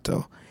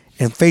Guanajuato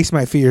and face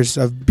my fears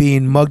of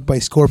being mugged by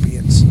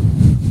scorpions.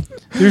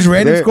 There's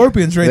random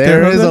scorpions right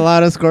there. There is a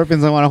lot of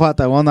scorpions in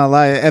Guanajuato. I will not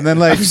lie. And then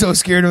like, I'm so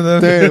scared of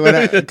them.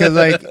 dude, because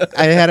like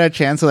I had a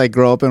chance to like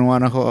grow up in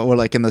Guanajuato, or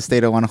like in the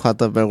state of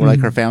Guanajuato, but where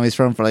like her family's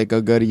from for like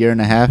a good year and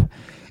a half.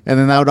 And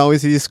then I would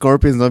always see these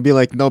scorpions. They'll be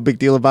like, no big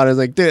deal about it. It's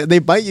like, dude, they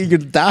bite you, you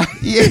die.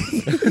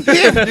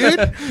 Yeah,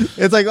 dude.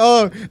 It's like,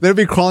 oh, they'd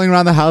be crawling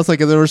around the house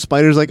like if there were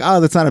spiders. Like, oh,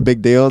 that's not a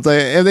big deal. It's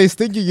like, if they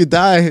sting you, you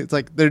die. It's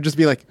like, they'd just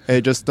be like,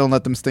 hey, just don't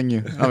let them sting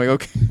you. I'm like,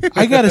 okay.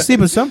 I gotta sleep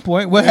at some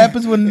point. What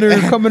happens when they're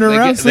coming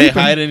around They sleeping?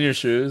 hide in your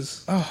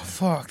shoes. Oh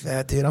fuck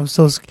that, dude! I'm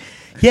so scared.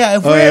 Yeah.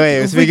 If Oh, we had- wait.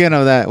 if we- Speaking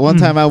of that, one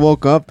time I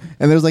woke up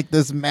and there was like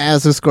this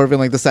massive scorpion,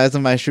 like the size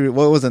of my shoe.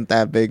 Well, it wasn't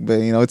that big, but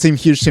you know, it seemed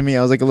huge to me.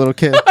 I was like a little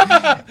kid.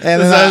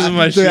 And The size of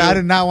my dude, shoe. I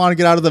did not want to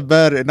get out of the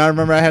bed. And I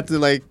remember I had to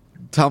like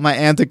tell my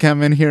aunt to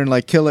come in here and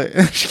like kill it.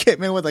 She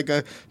came in with like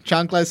a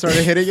chancla,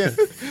 started hitting it.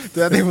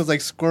 That thing was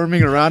like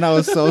squirming around. I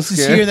was so Just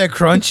hear scared. that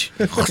crunch.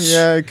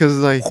 Yeah, because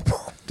like,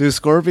 dude,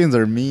 scorpions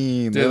are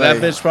mean. Dude, They're,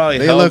 that like, bitch probably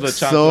they held look the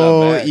chancla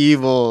so back.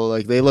 evil.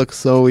 Like they look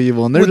so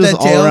evil, and they're With just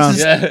that tail, all around.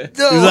 just- Yeah,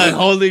 No. he's like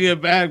holding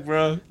it back,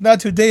 bro. Not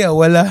today,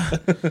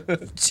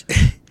 abuela.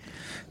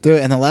 Dude,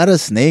 and a lot of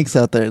snakes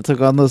out there. It's like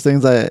on those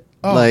things that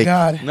Oh like.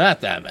 God.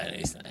 Not that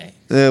many snakes.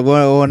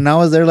 When I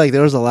was there, like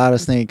there was a lot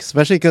of snakes,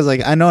 especially because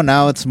like I know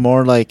now it's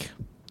more like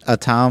a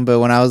town, but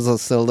when I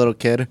was still a little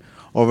kid,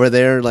 over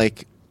there,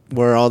 like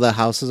where all the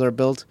houses are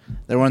built,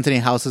 there weren't any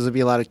houses. There'd be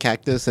a lot of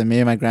cactus, and me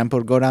and my grandpa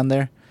would go down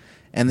there,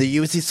 and then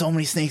you would see so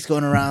many snakes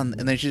going around,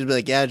 and then she'd be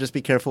like, "Yeah, just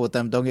be careful with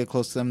them. Don't get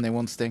close to them. They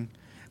won't sting,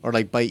 or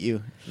like bite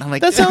you." And I'm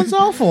like, That sounds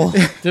awful.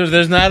 Dude,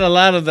 there's not a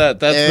lot of that.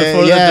 That's Eh,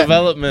 before yeah, the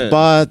development.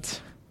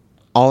 But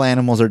all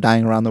animals are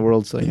dying around the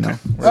world, so you know.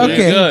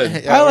 Okay,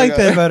 good. Yeah, I like we're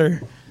that good.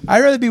 better.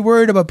 I'd rather be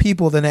worried about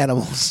people than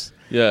animals.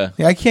 Yeah.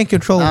 Yeah, I can't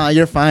control. Nah,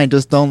 you're fine.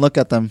 Just don't look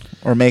at them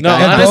or make No,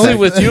 eye honestly, contact.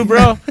 with you,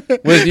 bro,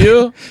 with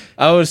you,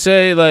 I would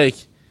say like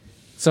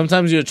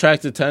sometimes you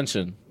attract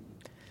attention,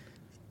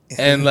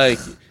 and like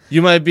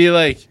you might be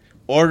like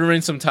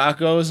ordering some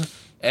tacos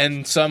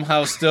and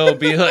somehow still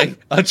be like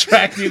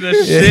attracting a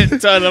shit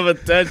ton of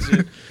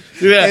attention.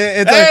 Yeah.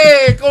 It's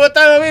Hey, ¿cómo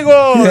están,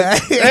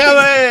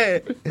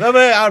 amigos?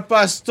 Dame al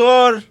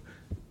pastor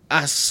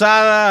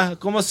asada.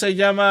 ¿Cómo se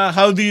llama?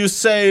 How do you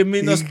say?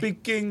 Me no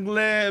speak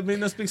English. Me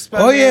no speak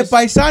Spanish. Oye,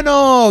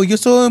 paisano, yo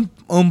soy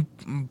un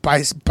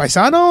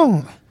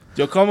paisano.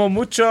 Yo como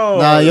mucho.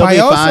 No, you'll be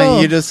Payoso.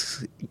 fine. You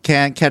just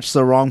can't catch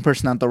the wrong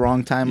person at the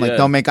wrong time. Like, Yeah.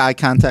 don't make eye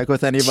contact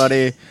with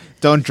anybody.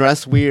 Don't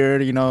dress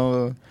weird. You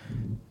know.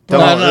 No,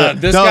 no,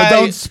 this don't, guy-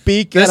 don't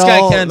speak. This at guy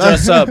all. can't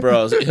dress up,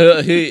 bro.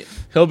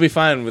 He'll be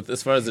fine with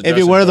as far as the. If you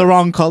dressing wear the goes.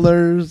 wrong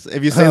colors,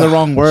 if you say the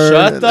wrong word,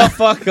 Shut the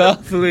fuck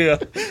up, Leo.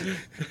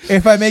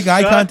 If I make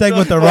eye Shut contact the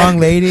with the fuck wrong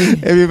lady,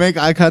 if you make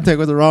eye contact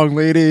with the wrong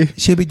lady,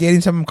 she'll be dating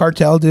some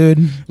cartel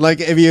dude. like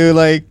if you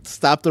like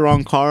stop the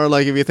wrong car,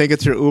 like if you think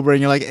it's your Uber and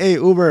you're like, "Hey,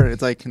 Uber,"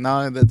 it's like,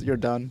 no, that you're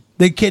done.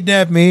 They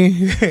kidnap me.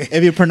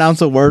 If you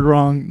pronounce a word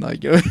wrong,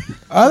 like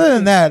Other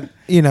than that,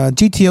 you know,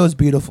 GTO is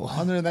beautiful.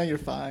 other than that, you're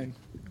fine.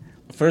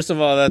 First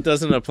of all, that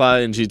doesn't apply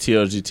in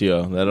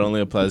GTO. That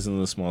only applies in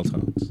the small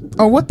towns.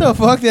 Oh, what the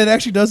fuck? That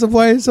actually does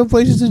apply in some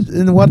places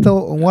in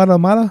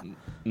Guatemala?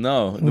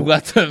 No,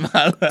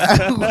 Guatemala.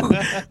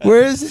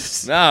 Where is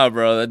this? Nah,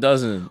 bro, that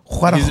doesn't.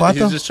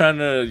 Guanajuato? He's just trying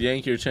to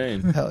yank your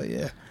chain. Hell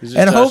yeah. He's just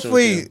And trashing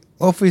with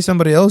hopefully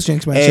somebody else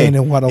jinx my Hey, chain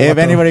in Guatemala. if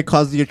anybody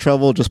causes you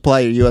trouble, just pull out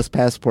your U.S.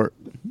 passport.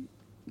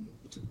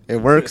 It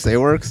works. It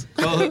works.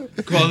 you.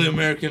 Call the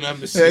American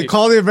embassy. Hey,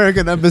 call the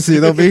American embassy.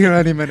 They'll be here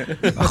any minute.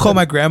 I'll call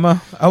my grandma.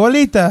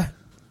 Abuelita.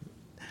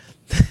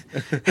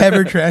 Have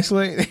her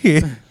translate.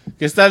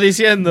 ¿Qué está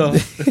diciendo?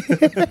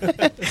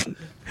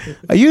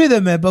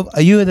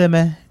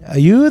 Ayúdame,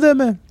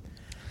 ayúdame.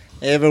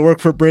 If it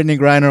worked for Brittany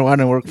Griner, why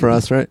didn't it work for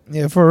us, right?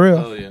 Yeah, for real.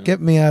 Oh, yeah.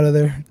 Get me out of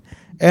there.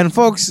 And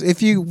folks,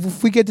 if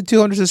we get to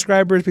 200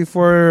 subscribers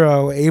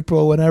before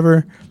April,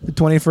 whenever the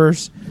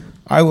 21st,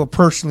 I will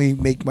personally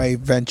make my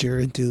venture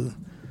into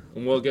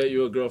And we'll get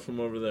you a girl from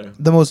over there.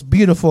 the most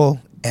beautiful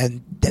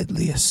and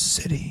deadliest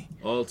city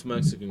Oh, it's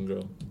Mexican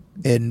girl.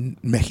 in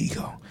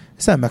Mexico.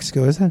 It's not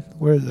Mexico, is it?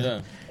 Where is it?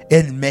 Yeah.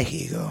 In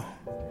Mexico.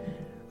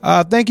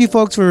 Thank you,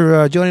 folks,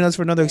 for joining us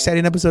for another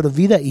exciting episode of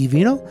Vida y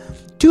Vino.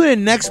 Tune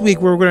in next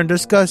week where we're going to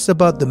discuss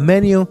about the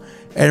menu,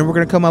 and we're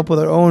going to come up with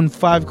our own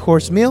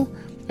 5-course meal,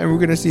 and we're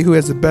going to see who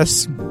has the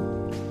best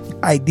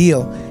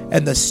ideal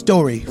and the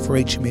story for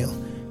each meal.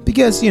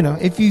 Because, you know,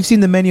 if you've seen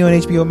the menu on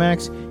HBO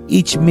Max,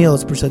 each meal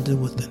is presented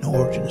with an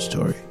origin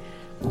story.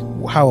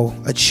 How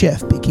a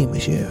chef became a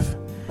chef.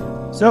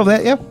 So,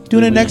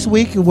 tune in next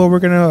week where we're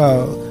going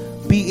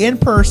to be in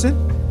person.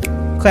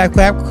 Clap,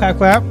 clap, clap,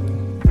 clap.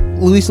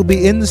 Luis will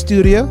be in the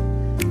studio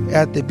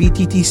at the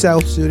BTT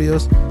South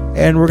Studios,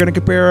 and we're going to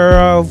compare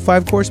our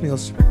 5-course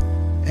meals.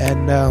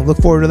 And look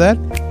forward to that.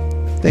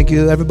 Thank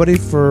you, everybody,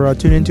 for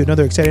tuning in to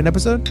another exciting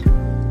episode.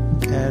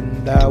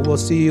 And we'll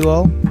see you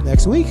all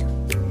next week.